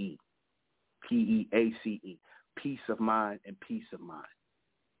P-E-A-C-E, P-E-A-C-E, peace of mind and peace of mind.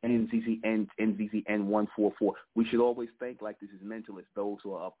 NZZN144. We should always think like this is mentalists, those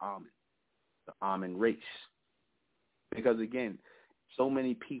who are of Amen, the Amen race. Because, again, so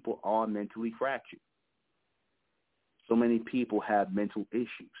many people are mentally fractured. So many people have mental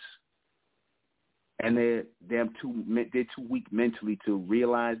issues. And they're too weak mentally to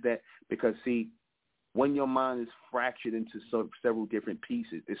realize that, because, see, when your mind is fractured into several different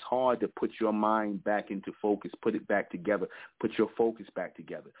pieces, it's hard to put your mind back into focus, put it back together, put your focus back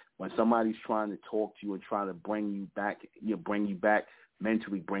together. When somebody's trying to talk to you and trying to bring you back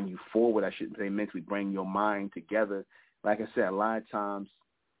mentally, bring you forward, I shouldn't say mentally, bring your mind together. Like I said, a lot of times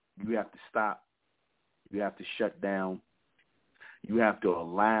you have to stop. You have to shut down. You have to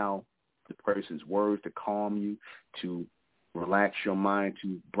allow the person's words to calm you, to relax your mind,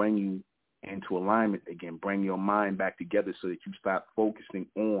 to bring you into alignment again, bring your mind back together so that you stop focusing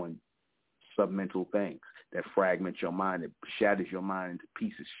on submental things that fragment your mind, that shatters your mind into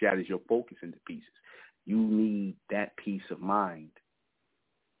pieces, shatters your focus into pieces. You need that peace of mind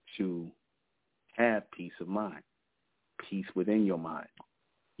to have peace of mind, peace within your mind.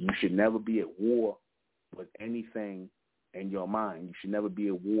 You should never be at war with anything in your mind. You should never be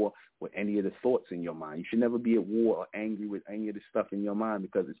at war with any of the thoughts in your mind. You should never be at war or angry with any of the stuff in your mind,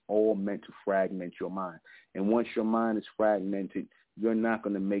 because it's all meant to fragment your mind. And once your mind is fragmented, you're not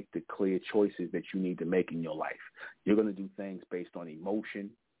going to make the clear choices that you need to make in your life. You're going to do things based on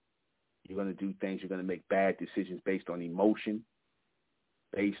emotion. You're going to make bad decisions based on emotion.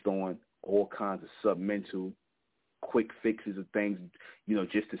 based on all kinds of submental quick fixes of things,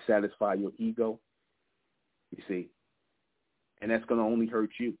 just to satisfy your ego, you see. And that's going to only hurt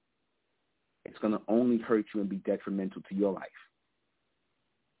you. It's going to only hurt you and be detrimental to your life.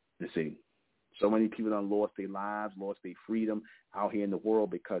 You see. So many people done lost their lives, lost their freedom out here in the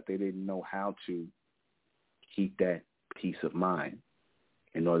world because they didn't know how to keep that peace of mind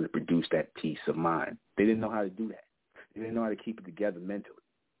in order to produce that peace of mind. They didn't know how to do that. They didn't know how to keep it together mentally.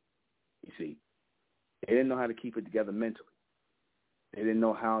 You see. They didn't know how to keep it together mentally. They didn't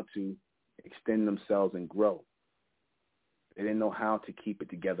know how to extend themselves and grow. They didn't know how to keep it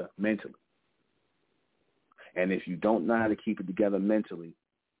together mentally. And if you don't know how to keep it together mentally,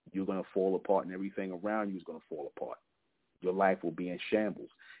 you're going to fall apart, and everything around you is going to fall apart. Your life will be in shambles.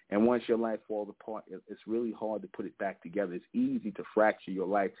 And once your life falls apart, it's really hard to put it back together. It's easy to fracture your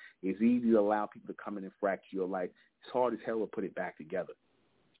life. It's easy to allow people to come in and fracture your life. It's hard as hell to put it back together.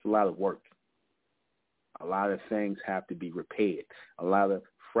 It's a lot of work. A lot of things have to be repaired. A lot of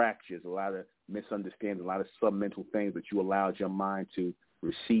fractures, a lot of misunderstandings, a lot of submental things that you allowed your mind to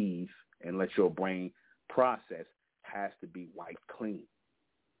receive and let your brain process has to be wiped clean.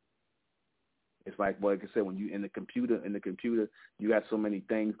 It's like I said, when you in the computer, you got so many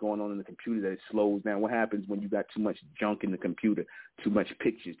things going on in the computer that it slows down. What happens when you got too much junk in the computer, too much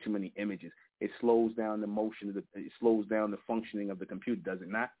pictures, too many images? It slows down the motion it slows down the functioning of the computer, does it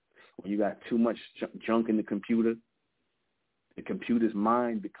not? When you got too much junk in the computer's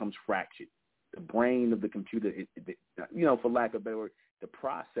mind becomes fractured. The brain of the computer, for lack of a better word, the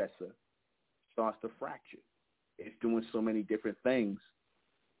processor starts to fracture. It's doing so many different things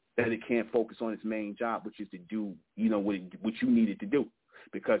that it can't focus on its main job, which is to do, what you need it to do.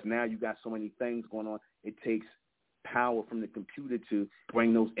 Because now you got so many things going on, it takes power from the computer to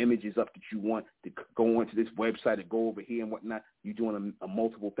bring those images up that you want, to go onto this website, to go over here and whatnot. You're doing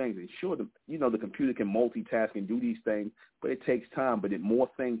multiple things. And sure, the computer can multitask and do these things, but it takes time. But the more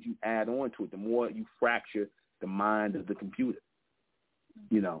things you add on to it, the more you fracture the mind of the computer.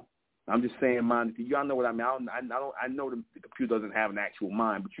 I'm just saying mind. Y'all know what I mean. I know the computer doesn't have an actual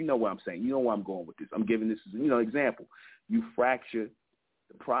mind, but you know what I'm saying. You know where I'm going with this. I'm giving this as example. You fracture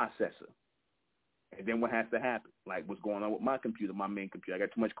the processor. And then what has to happen? Like what's going on with my computer, my main computer. I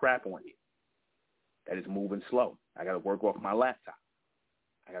got too much crap on here that is moving slow. I got to work off my laptop.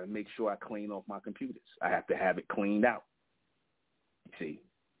 I got to make sure I clean off my computers. I have to have it cleaned out. You see,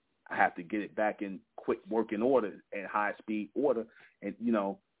 I have to get it back in quick working order and high-speed order. And,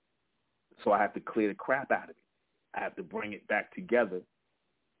 so I have to clear the crap out of it. I have to bring it back together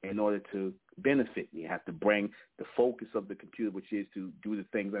in order to benefit me. I have to bring the focus of the computer, which is to do the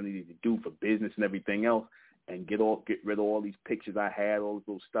things I needed to do for business and everything else, and get rid of all these pictures I had, all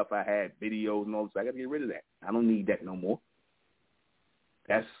those stuff I had, videos and all this. I got to get rid of that. I don't need that no more.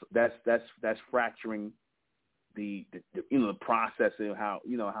 That's fracturing the processing, how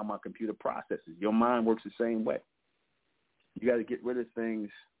my computer processes. Your mind works the same way. You got to get rid of things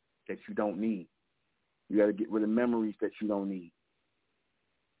that you don't need. You got to get rid of memories that you don't need.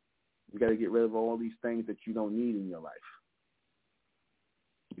 You got to get rid of all these things that you don't need in your life.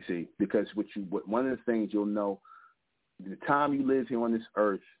 You see, because one of the things you'll know, the time you live here on this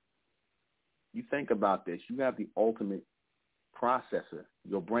earth, you think about this. You have the ultimate processor,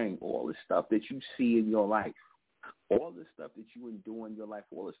 your brain, all the stuff that you see in your life, all the stuff that you endure in your life,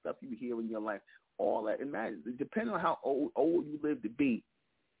 all the stuff you hear in your life, all that. And that, depending on how old you live to be,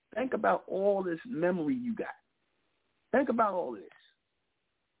 think about all this memory you got. Think about all this.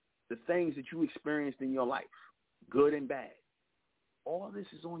 The things that you experienced in your life, good and bad. All this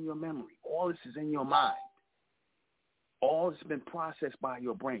is on your memory. All this is in your mind. All this has been processed by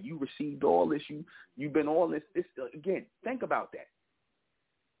your brain. You received all this. You've been all this. Again, think about that.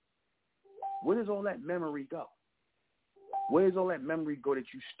 Where does all that memory go? Where does all that memory go that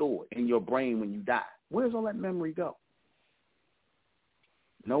you stored in your brain when you die? Where does all that memory go?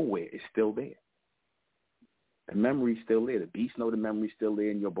 Nowhere. It's still there. The memory's still there. The beasts know the memory's still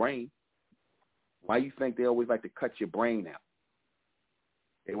there in your brain. Why you think they always like to cut your brain out?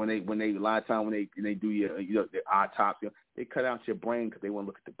 A lot of times when they do your the autopsy, they cut out your brain because they want to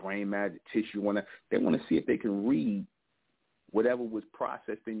look at the brain matter, the tissue. They want to see if they can read whatever was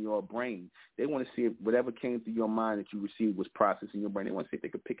processed in your brain. They want to see if whatever came through your mind that you received was processed in your brain. They want to see if they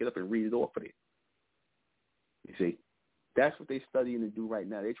could pick it up and read it off of it. You see, that's what they're studying to do right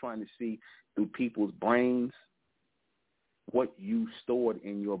now. They're trying to see through people's brains what you stored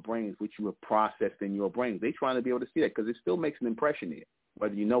in your brains, what you have processed in your brains. They're trying to be able to see that because it still makes an impression there,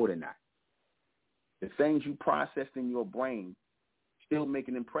 whether you know it or not. The things you processed in your brain still make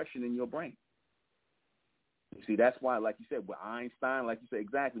an impression in your brain. You see, that's why, like you said, with Einstein, like you said,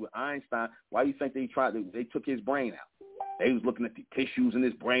 exactly, with Einstein, why do you think they took his brain out? They was looking at the tissues in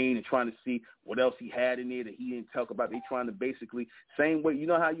his brain and trying to see what else he had in there that he didn't talk about. They trying to basically, same way, you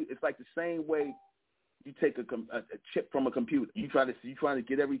know how it's like the same way you take a chip from a computer. You trying to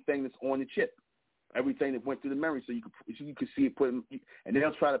get everything that's on the chip, everything that went through the memory, so you could see it and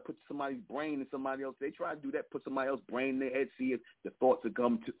they'll try to put somebody's brain in somebody else. They try to do that, put somebody else's brain in their head, see if the thoughts will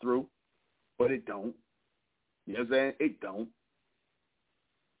come through, but it don't. You know what I'm saying? It don't.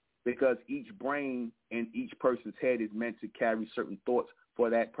 Because each brain in each person's head is meant to carry certain thoughts for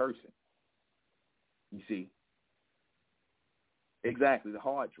that person. You see? Exactly, the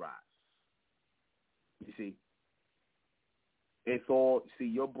hard drive. You see? It's all, see,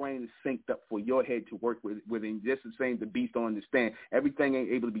 your brain is synced up for your head to work within just the same, the beast don't understand. Everything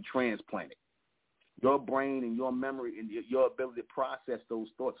ain't able to be transplanted. Your brain and your memory and your ability to process those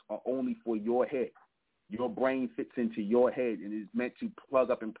thoughts are only for your head. Your brain fits into your head and is meant to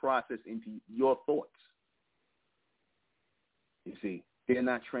plug up and process into your thoughts. You see, they're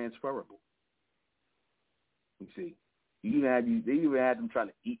not transferable. You see, they even had them trying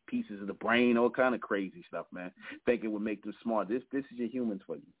to eat pieces of the brain, all kind of crazy stuff, man, thinking it would make them smart. This is your humans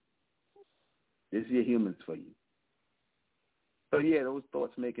for you. This is your humans for you. So, yeah, those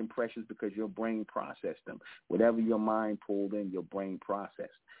thoughts make impressions because your brain processed them. Whatever your mind pulled in, your brain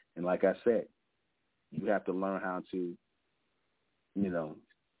processed. And like I said, you have to learn how to,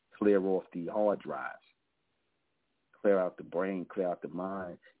 clear off the hard drives, clear out the brain, clear out the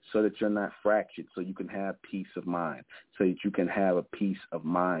mind, so that you're not fractured, so you can have peace of mind, so that you can have a peace of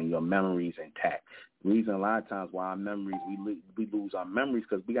mind, your memories intact. The reason a lot of times why our memories, we lose our memories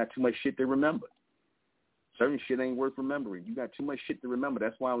because we got too much shit to remember. Certain shit ain't worth remembering. You got too much shit to remember.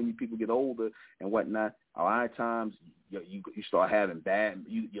 That's why when people get older and whatnot, a lot of times you start having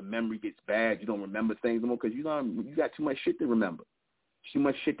your memory gets bad. You don't remember things anymore because you got too much shit to remember. Too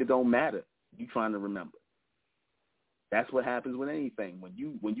much shit that don't matter. You trying to remember. That's what happens with anything. When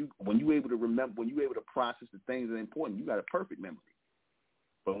you able to remember, when you able to process the things that are important, you got a perfect memory.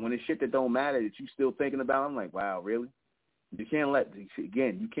 But when it's shit that don't matter that you still thinking about, I'm like, wow, really? You can't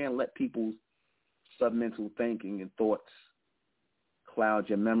let people's submental thinking and thoughts cloud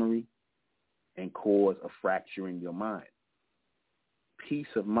your memory and cause a fracture in your mind. Peace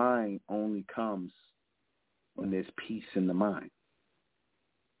of mind only comes when there's peace in the mind.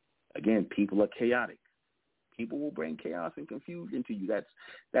 Again, people are chaotic. People will bring chaos and confusion to you.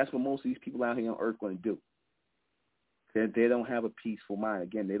 That's what most of these people out here on earth going to do. They don't have a peaceful mind.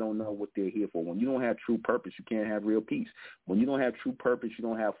 Again, they don't know what they're here for. When you don't have true purpose, you can't have real peace. When you don't have true purpose, you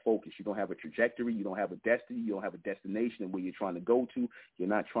don't have focus. You don't have a trajectory. You don't have a destiny. You don't have a destination where you're trying to go to. You're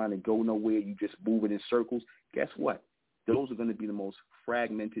not trying to go nowhere. You're just moving in circles. Guess what? Those are going to be the most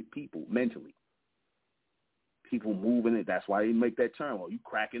fragmented people mentally. People moving it. That's why they make that term. Or you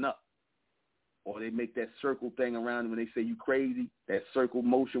cracking up. Or they make that circle thing around when they say you crazy, that circle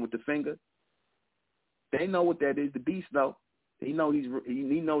motion with the finger. They know what that is. The beast knows. He knows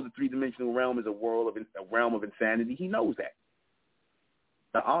he knows the three-dimensional realm is a realm of insanity. He knows that.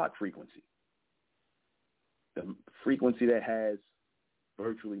 The odd frequency. The frequency that has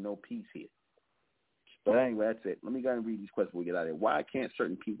virtually no peace here. But anyway, that's it. Let me go ahead and read these questions before we get out of here. Why can't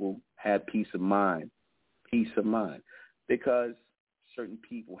certain people have peace of mind? Peace of mind. Because certain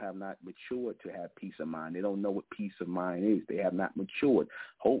people have not matured to have peace of mind. They don't know what peace of mind is. They have not matured.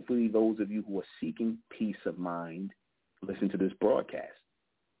 Hopefully, those of you who are seeking peace of mind, listen to this broadcast.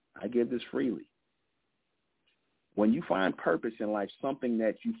 I give this freely. When you find purpose in life, something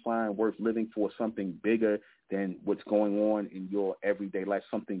that you find worth living for, something bigger than what's going on in your everyday life,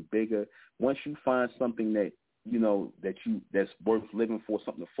 something bigger, once you find something that, that's worth living for,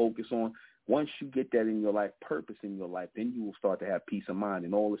 something to focus on, once you get that in your life, purpose in your life, then you will start to have peace of mind,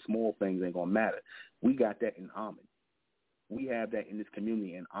 and all the small things ain't going to matter. We got that in Amen. We have that in this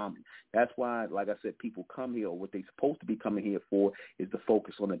community in Amen. That's why, like I said, people come here, or what they're supposed to be coming here for is to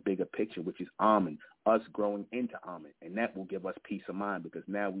focus on the bigger picture, which is Amen, us growing into Amen. And that will give us peace of mind because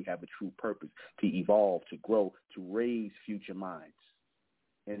now we have a true purpose to evolve, to grow, to raise future minds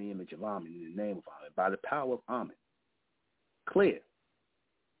in the image of Amen, in the name of Amen, by the power of Amen. Clear.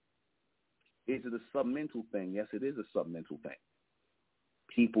 Is it a submental thing? Yes, it is a submental thing.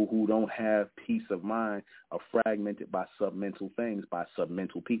 People who don't have peace of mind are fragmented by submental things, by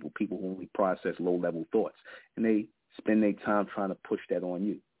submental people who only process low-level thoughts. And they spend their time trying to push that on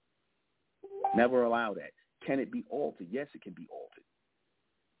you. Never allow that. Can it be altered? Yes, it can be altered.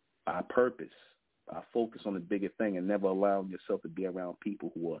 By purpose, by focus on the bigger thing, and never allowing yourself to be around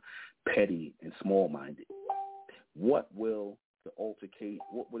people who are petty and small-minded. What will the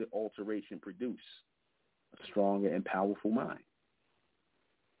alteration produce? A stronger and powerful mind.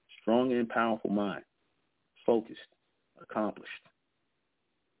 Stronger and powerful mind. Focused. Accomplished.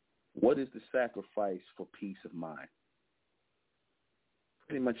 What is the sacrifice for peace of mind?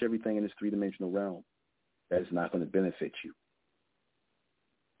 Pretty much everything in this three-dimensional realm that is not going to benefit you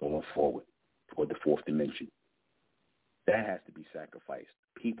going forward toward the fourth dimension. That has to be sacrificed.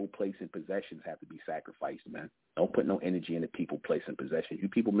 People, place, and possessions have to be sacrificed, man. Don't put no energy into people, place, and possessions. You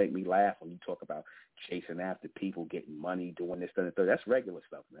people make me laugh when you talk about chasing after people, getting money, doing this, that, and the third. That's regular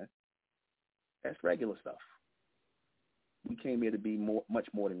stuff, man. That's regular stuff. We came here to be much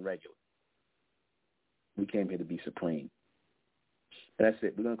more than regular. We came here to be supreme. That's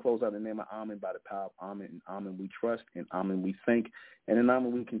it. We're going to close out in the name of Amen, by the power of Amen. And Amen we trust, and Amen we think, and in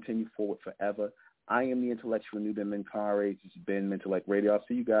Amen we continue forward forever. I am the intellectual Nuben MENKARAYZZ. This has been MENTELLECT Radio. I'll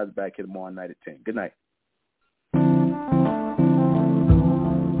see you guys back here tomorrow night at 10. Good night.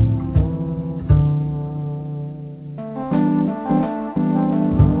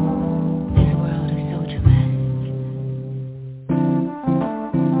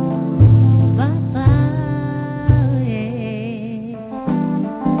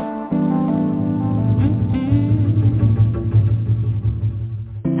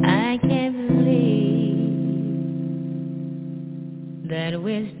 That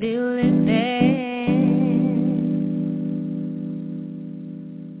we're still in there.